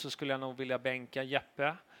däremot så skulle jag nog vilja bänka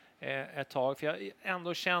Jeppe ett tag. För jag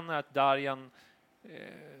ändå känner att Darjan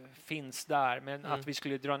finns där. Men att vi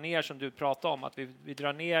skulle dra ner, som du pratade om, att vi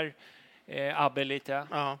drar ner Abbe lite.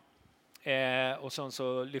 Ja. Och sen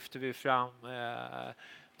så lyfter vi fram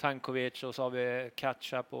Tankovic och så har vi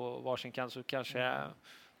Katja på varsin kant, så kanske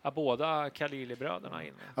båda Kalili-bröderna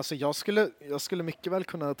inne. Alltså jag skulle mycket väl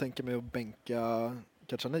kunna tänka mig att bänka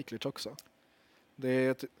Kacaniklic också.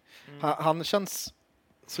 Han känns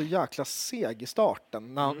så jäkla seg i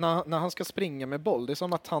starten när han ska springa med boll. Det är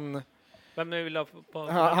som att han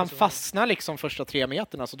fastnar liksom första 3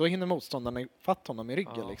 meterna, så då hinner motståndarna fatta honom i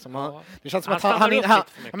ryggen. Liksom. Det känns som att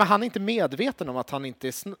han är inte medveten om att han inte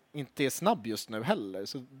är snabb just nu heller.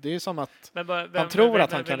 Så det är som att han tror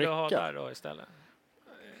att han kan rycka. Ha där då istället?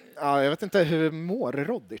 Ja, jag vet inte hur mår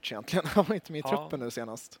Rodic egentligen. Han var inte med i truppen nu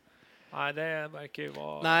senast. Nej, det verkar ju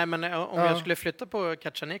vara... Nej, men om jag skulle flytta på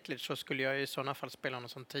Kacaniklic så skulle jag i sådana fall spela honom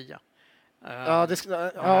som 10.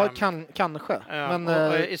 Kanske. Men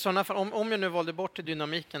i sådana fall, om jag nu valde bort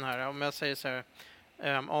dynamiken här, om jag säger så här,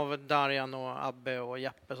 av Darjan och Abbe och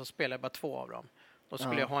Jeppe så spelar jag bara 2 av dem. Då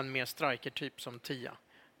skulle jag ha en mer striker-typ som 10.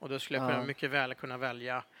 Och då skulle jag mycket väl kunna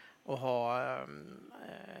välja att ha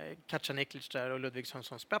Kacaniklic där och Ludvigsson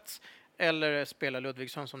som spets. Eller spela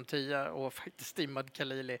Ludvigsson som 10 och faktiskt Imad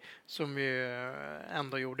Khalili som ju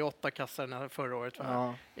ändå gjorde 8 kassar förra året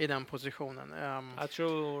i den positionen. Jag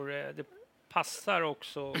tror det passar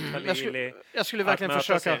också Khalili. Jag skulle verkligen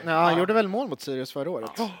försöka... Han gjorde väl mål mot Sirius förra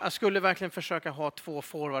året. Jag skulle verkligen försöka ha 2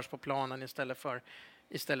 forwards på planen istället för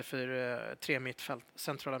 3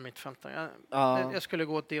 centrala mittfältare. Jag skulle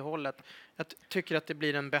gå åt det hållet. Jag tycker att det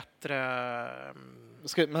blir en bättre...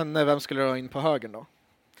 Men vem skulle du ha in på höger då?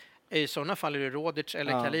 I sådana fall är det Rodic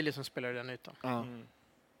eller Khalili som spelar i den ytan.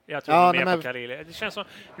 Jag tror mer på Khalili. Det känns som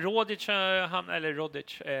Rodic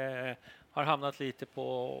har hamnat lite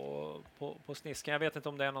på sniskan. Jag vet inte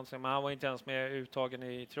om det är någonting, men han var inte ens med uttagen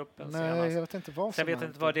i truppen senast. Jag vet inte vad som jag vet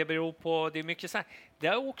inte vad det beror på. Det är mycket så här, det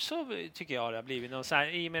har också, tycker jag, det har blivit något så här,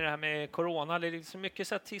 i med det här med corona, det är liksom mycket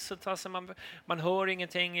så här tisseltasse, man hör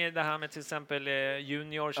ingenting. Det här med till exempel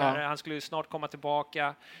Junior, så här, han skulle ju snart komma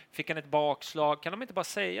tillbaka, fick han ett bakslag. Kan de inte bara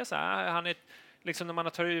säga så här, han är liksom, när man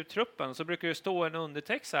har tagit ut truppen så brukar det stå en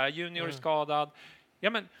undertext så här, Junior är skadad. Ja,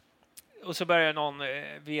 men och så börjar någon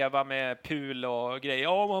veva med pul och grejer.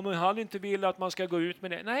 Ja, men han inte vill att man ska gå ut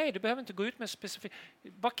med det. Nej, du behöver inte gå ut med specifikt.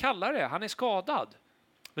 Bara kalla det. Han är skadad.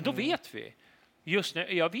 Men då vet vi. Just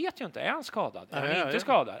nu, jag vet ju inte. Är han skadad? Är han inte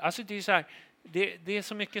skadad? Alltså det är så här. Det är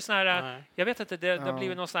så mycket sån här... Jag vet inte, det har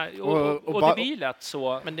blivit någon sån här... Och det blir lätt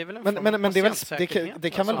så... Men det är väl det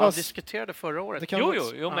kan väl vara... diskuterade förra året.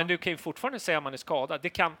 Jo, men du kan ju fortfarande säga att man är skadad. Det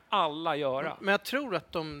kan alla göra. Men jag tror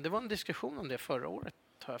att det var en diskussion om det förra året.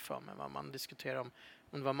 Tar jag för mig vad man diskuterar om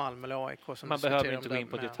det var Malmö eller AIK som man behöver inte gå in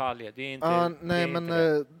på detaljer. Det är inte,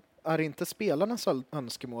 är det inte spelarnas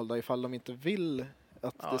önskemål då, ifall de inte vill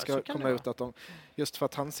att det ska komma ut att de, just för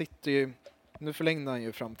att han sitter ju, nu förlängde han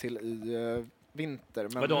ju fram till i vinter.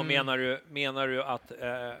 Men då menar du att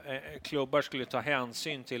klubbar skulle ta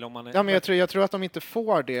hänsyn till om man är... Ja, men jag tror att de inte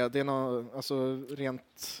får det. Det är något, alltså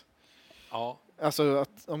rent... Ja. Alltså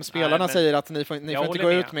att om spelarna säger att ni får inte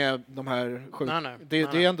gå ut med de här det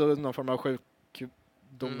är ändå någon form av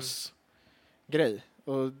sjukdomsgrej.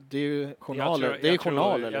 Och det är ju journaler.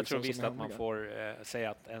 Jag tror visst att man får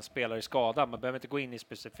säga att en spelare är skadad. Man behöver inte gå in i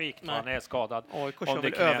specifikt när han är skadad. AIK kör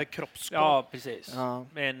väl överkroppsskada. Ja, precis. Ja.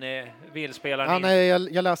 Men vill spelaren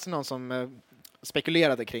jag läste någon som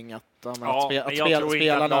spekulerade kring att men jag tror inte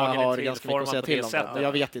spelarna att lagen är har ganska mycket att säga till om det.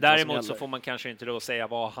 Jag vet inte däremot så får man kanske inte då säga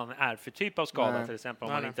vad han är för typ av skada, till exempel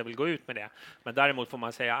om man inte vill gå ut med det. Men däremot får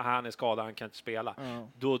man säga att han är skadad, han kan inte spela.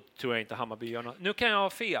 Då tror jag inte Hammarby gör något. Nu kan jag ha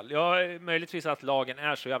fel. Möjligtvis att lagen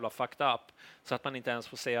är så jävla fucked up så att man inte ens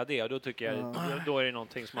får säga det. Och då tycker jag då är det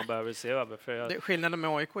någonting som man behöver se över. För skillnaden med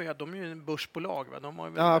AIK är att de är ju en börsbolag. Va? De har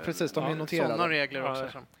ju precis. De är noterade. Sådana regler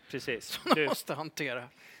också. Precis. Du måste hantera.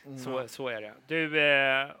 Så är det.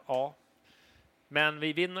 Men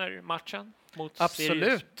vi vinner matchen mot Absolut.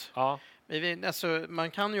 Sirius. Ja. Alltså,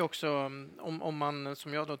 man kan ju också, om man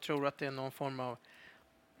som jag då tror att det är någon form av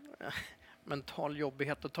mental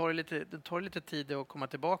jobbighet, då det tar lite tid att komma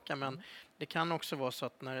tillbaka, men det kan också vara så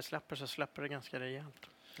att när det släpper så släpper det ganska rejält.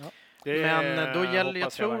 Ja. Men då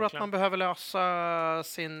jag tror att man behöver lösa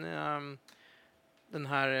den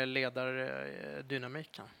här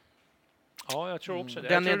ledardynamiken. Ja, jag tror också det.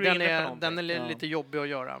 Den är lite jobbig att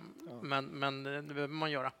göra, men det behöver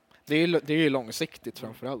man göra. Det är ju långsiktigt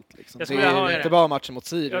framförallt. Liksom. Det är inte bara matchen mot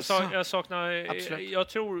Sirius. Jag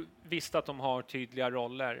tror visst att de har tydliga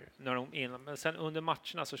roller men sen under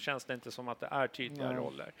matcherna så känns det inte som att det är tydliga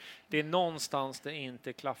roller. Det är någonstans det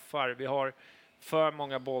inte klaffar. Vi har för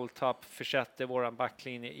många bolltapp, försätter våran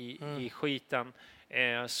backlinje i skiten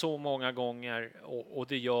så många gånger och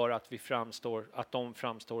det gör att de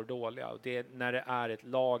framstår dåliga. Och det är när det är ett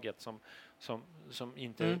laget som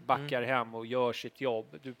inte backar hem och gör sitt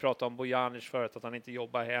jobb. Du pratade om Bojanic förut, att han inte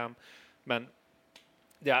jobbar hem. Men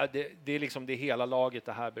det är liksom det hela laget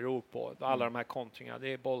det här beror på. Alla de här kontringarna. Det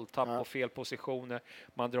är bolltapp på fel positioner.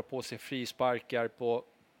 Man drar på sig frisparkar på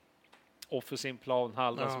offensiv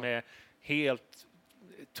planhalva som är helt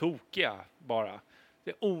tokiga bara.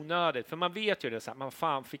 Det är onödigt. För man vet ju det så här.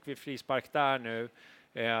 Fan, fick vi frispark där nu?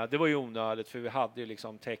 Det var ju onödigt för vi hade ju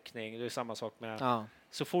liksom täckning. Det är samma sak med...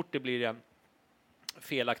 Så fort det blir en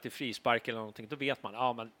felaktig frispark eller någonting, då vet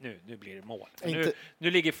man men nu blir det mål.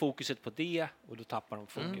 Nu ligger fokuset på det och då tappar de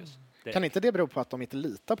fokus. Kan inte det bero på att de inte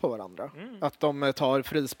litar på varandra? Att de tar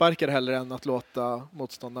frisparkar hellre än att låta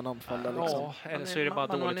motståndaren anfalla? Ja, eller så är det bara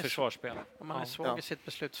dåligt försvarsspel. Man är svag i sitt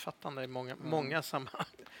beslutsfattande i många sammanhang.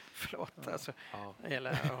 Förlåt. Alltså,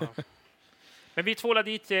 Men vi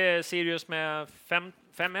tvålade dit Sirius med 5-1.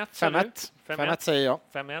 5-1 säger jag.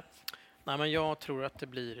 5-1. Nej, men jag tror att det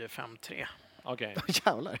blir 5-3. Okej.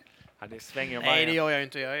 Jävlar. Ja, det svänger. Nej, det gör jag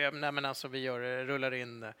inte. Nej, men alltså vi rullar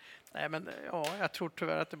in. Nej, men jag tror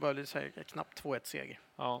tyvärr att det bara blir så här, knappt 2-1 seger.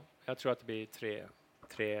 Ja, jag tror att det blir 3-1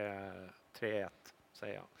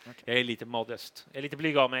 säger jag. Okay. Jag är lite modest. Jag är lite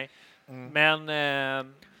blyg av mig. Men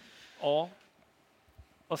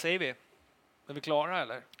vad säger vi? Är vi klara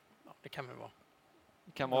eller? Ja, det kan vi vara.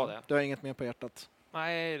 Det kan vara det. Du har inget mer på hjärtat?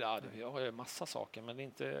 Nej, jag har ju massa saker, men det är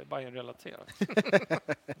inte Bayern-relaterat.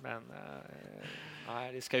 Men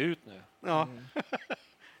nej, det ska ut nu. Ja.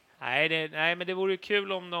 Nej, men det vore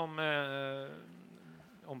kul om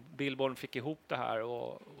Billborn fick ihop det här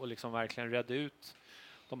och liksom verkligen redde ut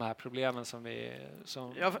de här problemen som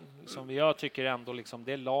jag tycker ändå liksom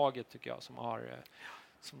det laget tycker jag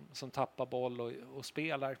som tappar boll och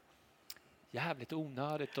spelar jävligt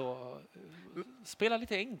onödigt och spela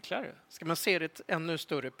lite enklare. Ska man se det i ett ännu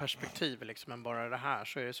större perspektiv liksom än bara det här,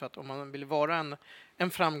 så är det så att om man vill vara en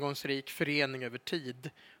framgångsrik förening över tid,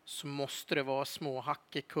 så måste det vara små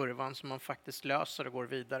hack i kurvan som man faktiskt löser och går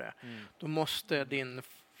vidare. Då måste din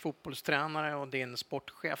fotbollstränare och din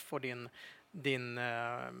sportchef och din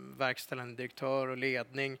verkställande direktör och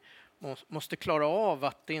ledning måste klara av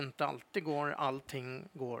att det inte alltid allting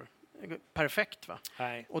går perfekt, va?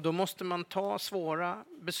 Nej. Och då måste man ta svåra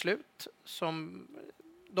beslut som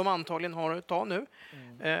de antagligen har att ta nu.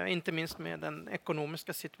 Inte minst med den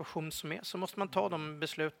ekonomiska situation som är, så måste man ta de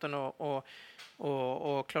besluten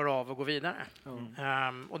och klara av att gå vidare.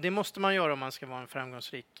 Och det måste man göra om man ska vara en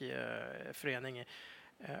framgångsrik förening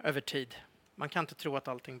över tid. Man kan inte tro att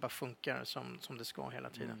allting bara funkar som det ska hela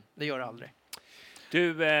tiden. Det gör det aldrig.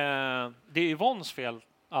 Du, det är Yvonnes fel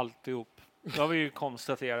alltihop. Det har vi ju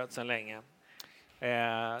konstaterat sedan länge. Det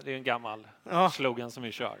är en gammal slogan som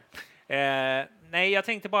vi kör. Nej, jag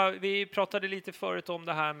tänkte bara, vi pratade lite förut om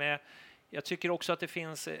det här med, jag tycker också att det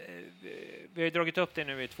finns, vi har ju dragit upp det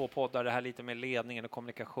nu i 2 poddar, det här lite med ledningen och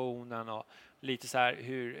kommunikationen och lite så här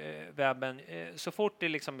hur webben, så fort det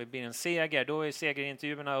liksom blir en seger, då är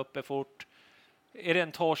segerintervjuerna uppe fort. Är det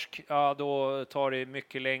en torsk, ja då tar det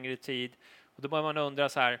mycket längre tid. Och då börjar man undra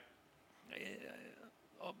så här,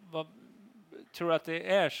 tror du att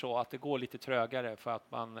det är så att det går lite trögare för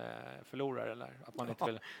att man förlorar eller att man inte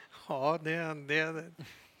vill? Ja, det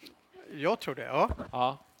jag tror det,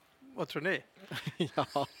 ja. Vad tror ni?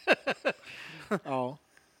 Ja.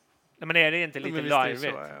 men är det inte lite Men visst är det larvigt? så,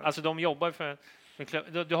 ja. Alltså de jobbar för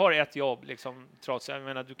du har ett jobb liksom, trots, jag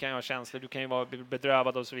menar, du kan ju ha känslor, du kan ju vara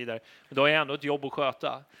bedrövad och så vidare, men du har ju ändå ett jobb att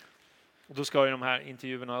sköta. Och då ska ju de här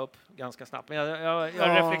intervjuerna upp ganska snabbt. Men jag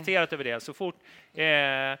har reflekterat över det. Så fort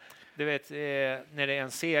du vet, när det är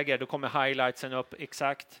en seger, då kommer highlightsen upp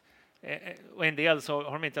exakt. Och en del så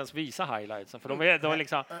har de inte ens visat highlightsen, för de är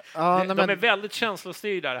liksom, de är väldigt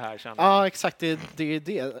känslostyrda det här, känner jag. Ja, exakt. Det är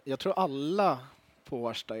det. Jag tror alla på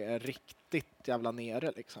Årsta är riktigt jävla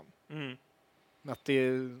nere liksom. Att det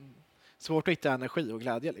är svårt att hitta energi och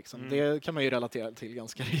glädje liksom. Det kan man ju relatera till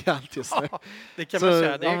ganska rejält just nu. Det kan man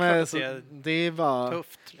säga. Det är klart det är bara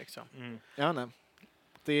tufft liksom. Ja, nej.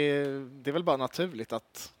 Det är väl bara naturligt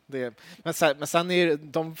att det... Men sen är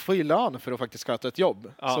de får ju lön för att faktiskt sköta ett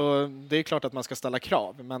jobb. Ja. Så det är klart att man ska ställa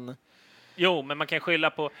krav. Men... Jo, men man kan skylla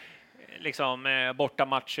på liksom, borta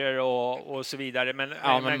matcher och så vidare. Men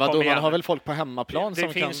vadå, man har väl folk på hemmaplan det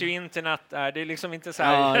som finns kan... ju internet där. Det är liksom inte så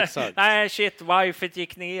här... nej, shit, wifet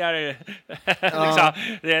gick ner.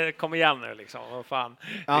 liksom, kom igen nu, liksom. Vad fan.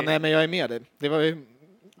 Ja, nej, men jag är med dig. Det var ju...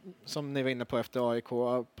 som ni var inne på efter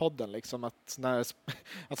AIK-podden, liksom, att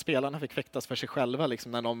spelarna fick fäktas för sig själva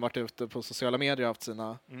liksom, när de varit ute på sociala medier och haft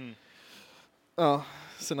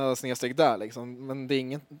sina snedsteg där. Liksom. Men det är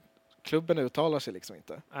ingen... Klubben uttalar sig liksom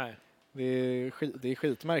inte. Nej. Det är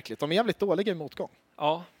skitmärkligt. De är jävligt dåliga i motgång.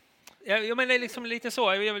 Ja. Jag menar liksom lite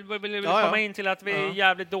så. Jag vill komma in till att vi är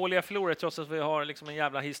jävligt dåliga förlorare, trots att vi har liksom en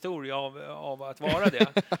jävla historia av att vara det.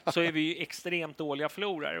 Så är vi ju extremt dåliga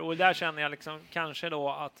förlorare. Och där känner jag liksom kanske då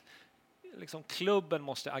att liksom klubben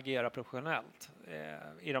måste agera professionellt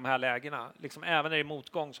i de här lägena. Liksom, även när det är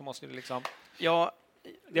motgång så måste det liksom... Ja,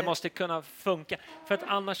 det måste kunna funka. För att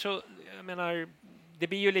annars så, jag menar... Det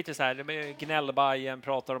blir ju lite så här, gnällbajen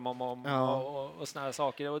pratar de om och såna här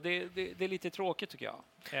saker. Och det är lite tråkigt tycker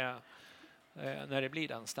jag. När det blir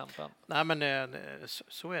den stämpeln. Nej, men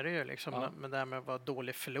så är det ju liksom. Ja. Men det här med att vara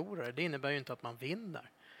dålig förlorare, det innebär ju inte att man vinner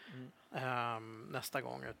nästa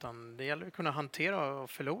gång. Utan det gäller att kunna hantera och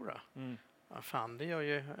förlora. Ja, fan, det gör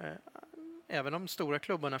ju... även de stora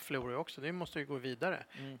klubbarna förlorar också. Det måste ju gå vidare.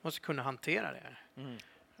 Man måste kunna hantera det.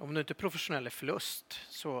 Om du inte är professionell i förlust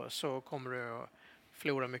så kommer du att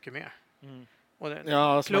förlora mycket mer.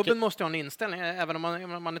 Och klubben måste ha en inställning, även om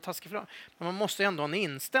man är taskig för det. Men man måste ändå ha en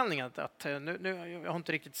inställning att nu jag har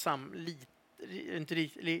inte riktigt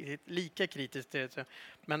lika kritiskt till det,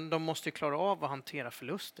 men de måste ju klara av att hantera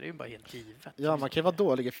förluster. Det är ju bara helt givet. Ja, man kan ju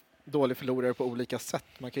vara dålig förlorare på olika sätt.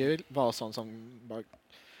 Man kan ju vara sån som bara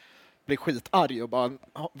blir skitarg och bara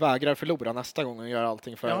vägrar förlora nästa gång och gör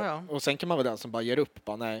allting för och sen kan man vara den som bara ger upp,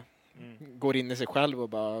 bara nej. Går in i sig själv och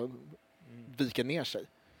bara viker ner sig.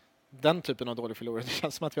 Den typen av dålig förlorare, det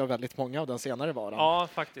känns som att vi har väldigt många av den senare varan. Ja,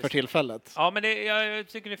 faktiskt. För tillfället. Ja, men jag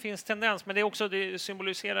tycker det finns tendens, men det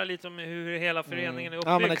symboliserar lite om hur hela föreningen är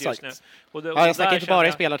uppbyggd just nu. Och jag snackar inte bara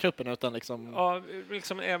i spelartruppen utan liksom... Ja,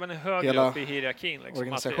 liksom även högre upp i hierarkin. Liksom,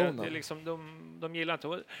 organisationen. Att det liksom, de gillar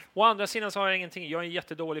inte. Å andra sidan så har jag ingenting. Jag är en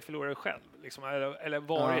jättedålig förlorare själv. Liksom, eller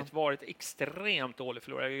varit extremt dålig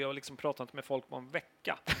förlorare. Jag har liksom pratat med folk på en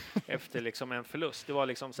vecka efter liksom en förlust. Det var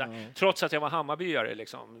liksom så här, trots att jag var Hammarbyare,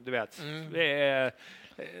 liksom, du vet.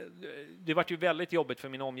 Det var ju väldigt jobbigt för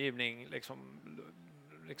min omgivning.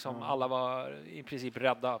 Liksom alla var i princip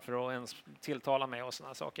rädda för att ens tilltala mig och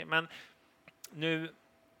såna saker. Men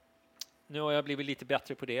nu har jag blivit lite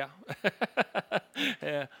bättre på det.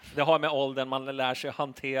 Det har med åldern, man lär sig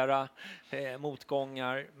hantera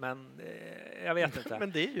motgångar, men jag vet inte.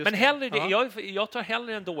 Men hellre jag tar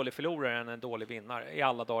hellre en dålig förlorare än en dålig vinnare i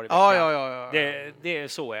alla dagar i veckan. Det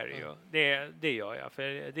så är det ju. Det gör jag.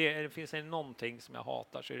 För det finns någonting som jag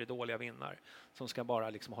hatar, så är det dåliga vinnare som ska bara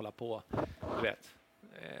liksom hålla på, du vet.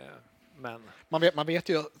 Men man vet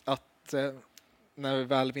ju att när vi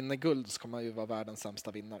väl vinner guld så kommer man ju vara världens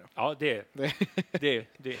sämsta vinnare. Ja,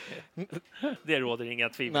 det råder inga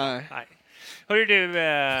tvivel. Nej. Hörru du,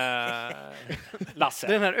 Lasse.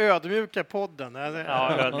 Den här ödmjuka podden.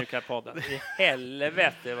 Ja, ödmjuka podden. I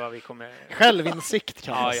helvete vad vi kommer... Självinsikt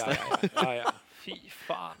kallas det. Ja. Fy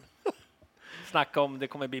fan. Snacka om det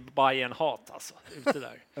kommer bli Bayern-hat alltså, ute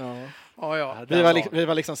där. Ja. Vi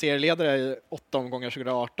var liksom serieledare i 8 omgångar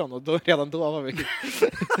 2018 och redan då var vi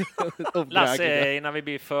Lasse, innan vi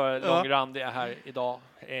blir för långrandiga här idag,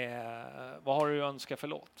 vad har du önskat för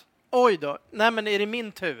låt? Oj då. Nej, men är det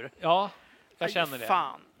min tur? Ja, jag känner det.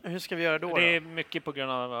 Fan. Hur ska vi göra då? Det är mycket på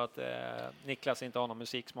grund av att Niklas inte har någon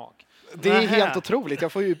musiksmak. Det är helt otroligt.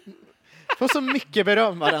 Jag får så mycket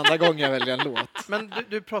beröm varenda gång jag väljer en låt. Men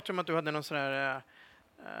du pratade om att du hade någon sån här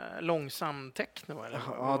långsam techno, eller?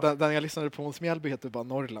 Ja, den jag lyssnade på hos Mjällby heter bara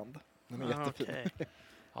Norrland. Den är jättefin. Okay.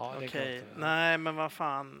 Ja, det är Okej, klart. nej men vad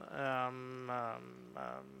fan.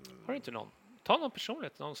 Har du inte någon? Ta någon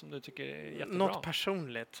personligt, någon som du tycker är jättebra. Något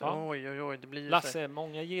personligt. Ja. Oj, det blir ju Lasse,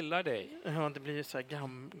 många gillar dig. Ja, det blir ju så här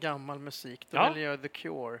gammal musik. Då Ja. väljer jag The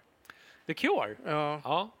Cure. The Cure?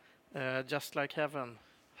 Ja. Just Like Heaven.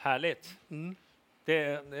 Härligt. Mm.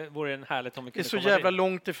 Det vore en härligt om vi Det är kunde så komma jävla dit.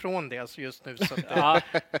 långt ifrån det alltså just nu. Så att, Ja.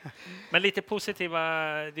 Men lite positiva,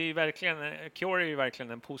 det är ju verkligen, Cure är ju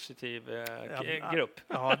verkligen en positiv grupp.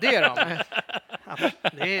 Ja, det är de.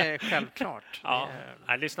 Det är självklart. Ja,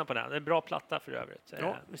 nej, lyssna på den. Det är en bra platta för övrigt.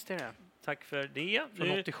 Ja, visst är det. Tack för det. Från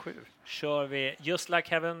Nu 87. kör vi Just Like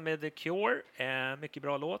Heaven med The Cure. Mycket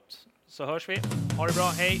bra låt. Så hörs vi. Ha det bra.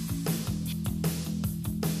 Hej!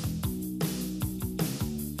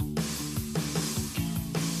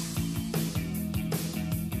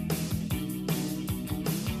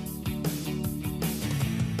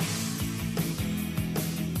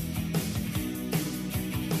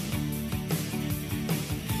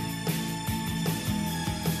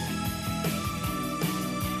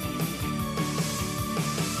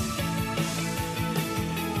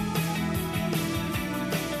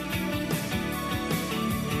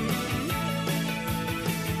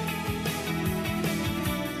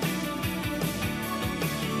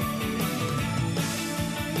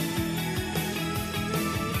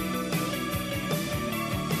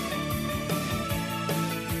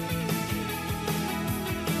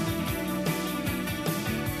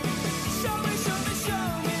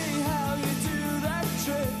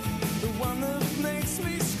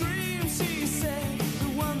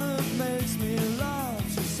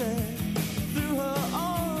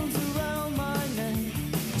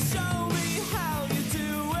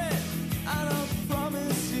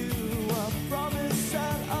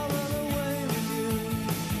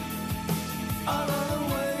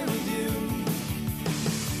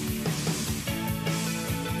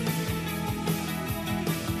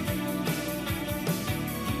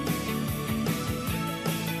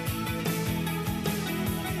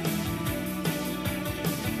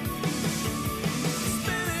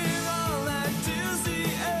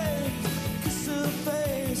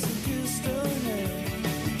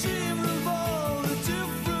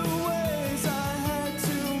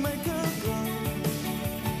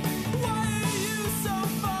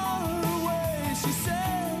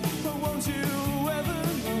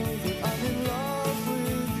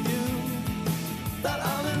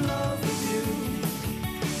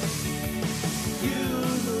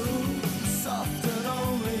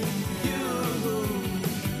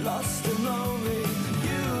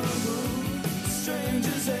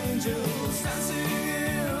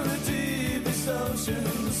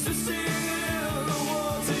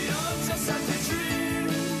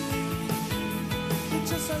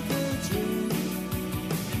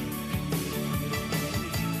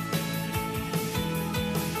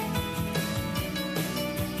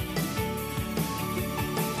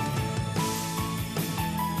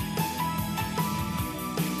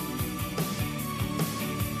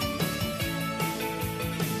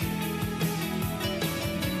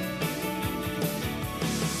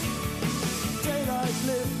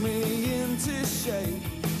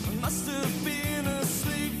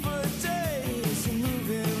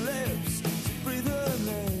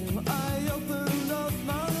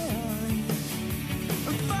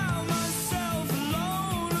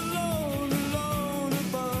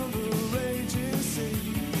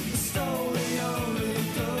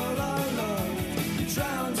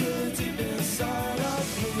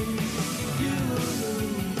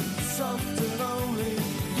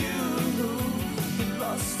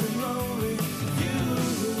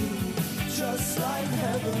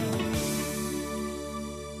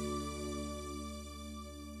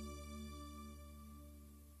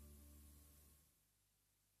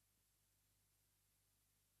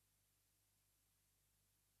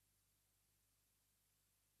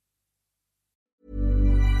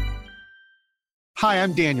 Hi,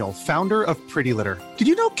 I'm Daniel, founder of Pretty Litter. Did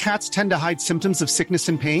you know cats tend to hide symptoms of sickness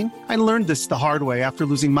and pain? I learned this the hard way after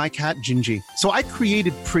losing my cat, Gingy. So I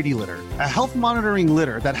created Pretty Litter, a health monitoring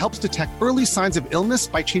litter that helps detect early signs of illness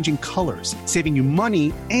by changing colors, saving you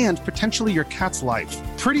money and potentially your cat's life.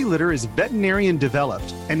 Pretty Litter is veterinarian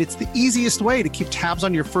developed, and it's the easiest way to keep tabs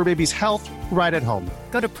on your fur baby's health right at home.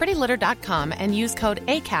 Go to prettylitter.com and use code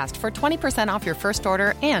ACAST for 20% off your first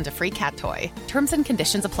order and a free cat toy. Terms and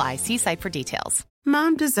conditions apply. See site for details.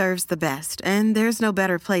 Mom deserves the best, and there's no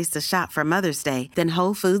better place to shop for Mother's Day than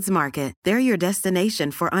Whole Foods Market. They're your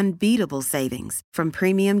destination for unbeatable savings, from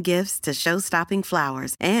premium gifts to show-stopping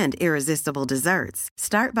flowers and irresistible desserts.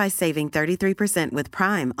 Start by saving 33% with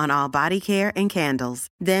Prime on all body care and candles.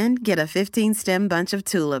 Then get a 15-stem bunch of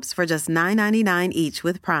tulips for just $9.99 each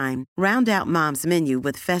with Prime. Round out Mom's menu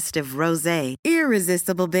with festive rosé,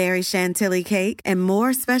 irresistible berry chantilly cake, and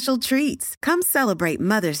more special treats. Come celebrate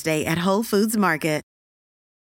Mother's Day at Whole Foods Market.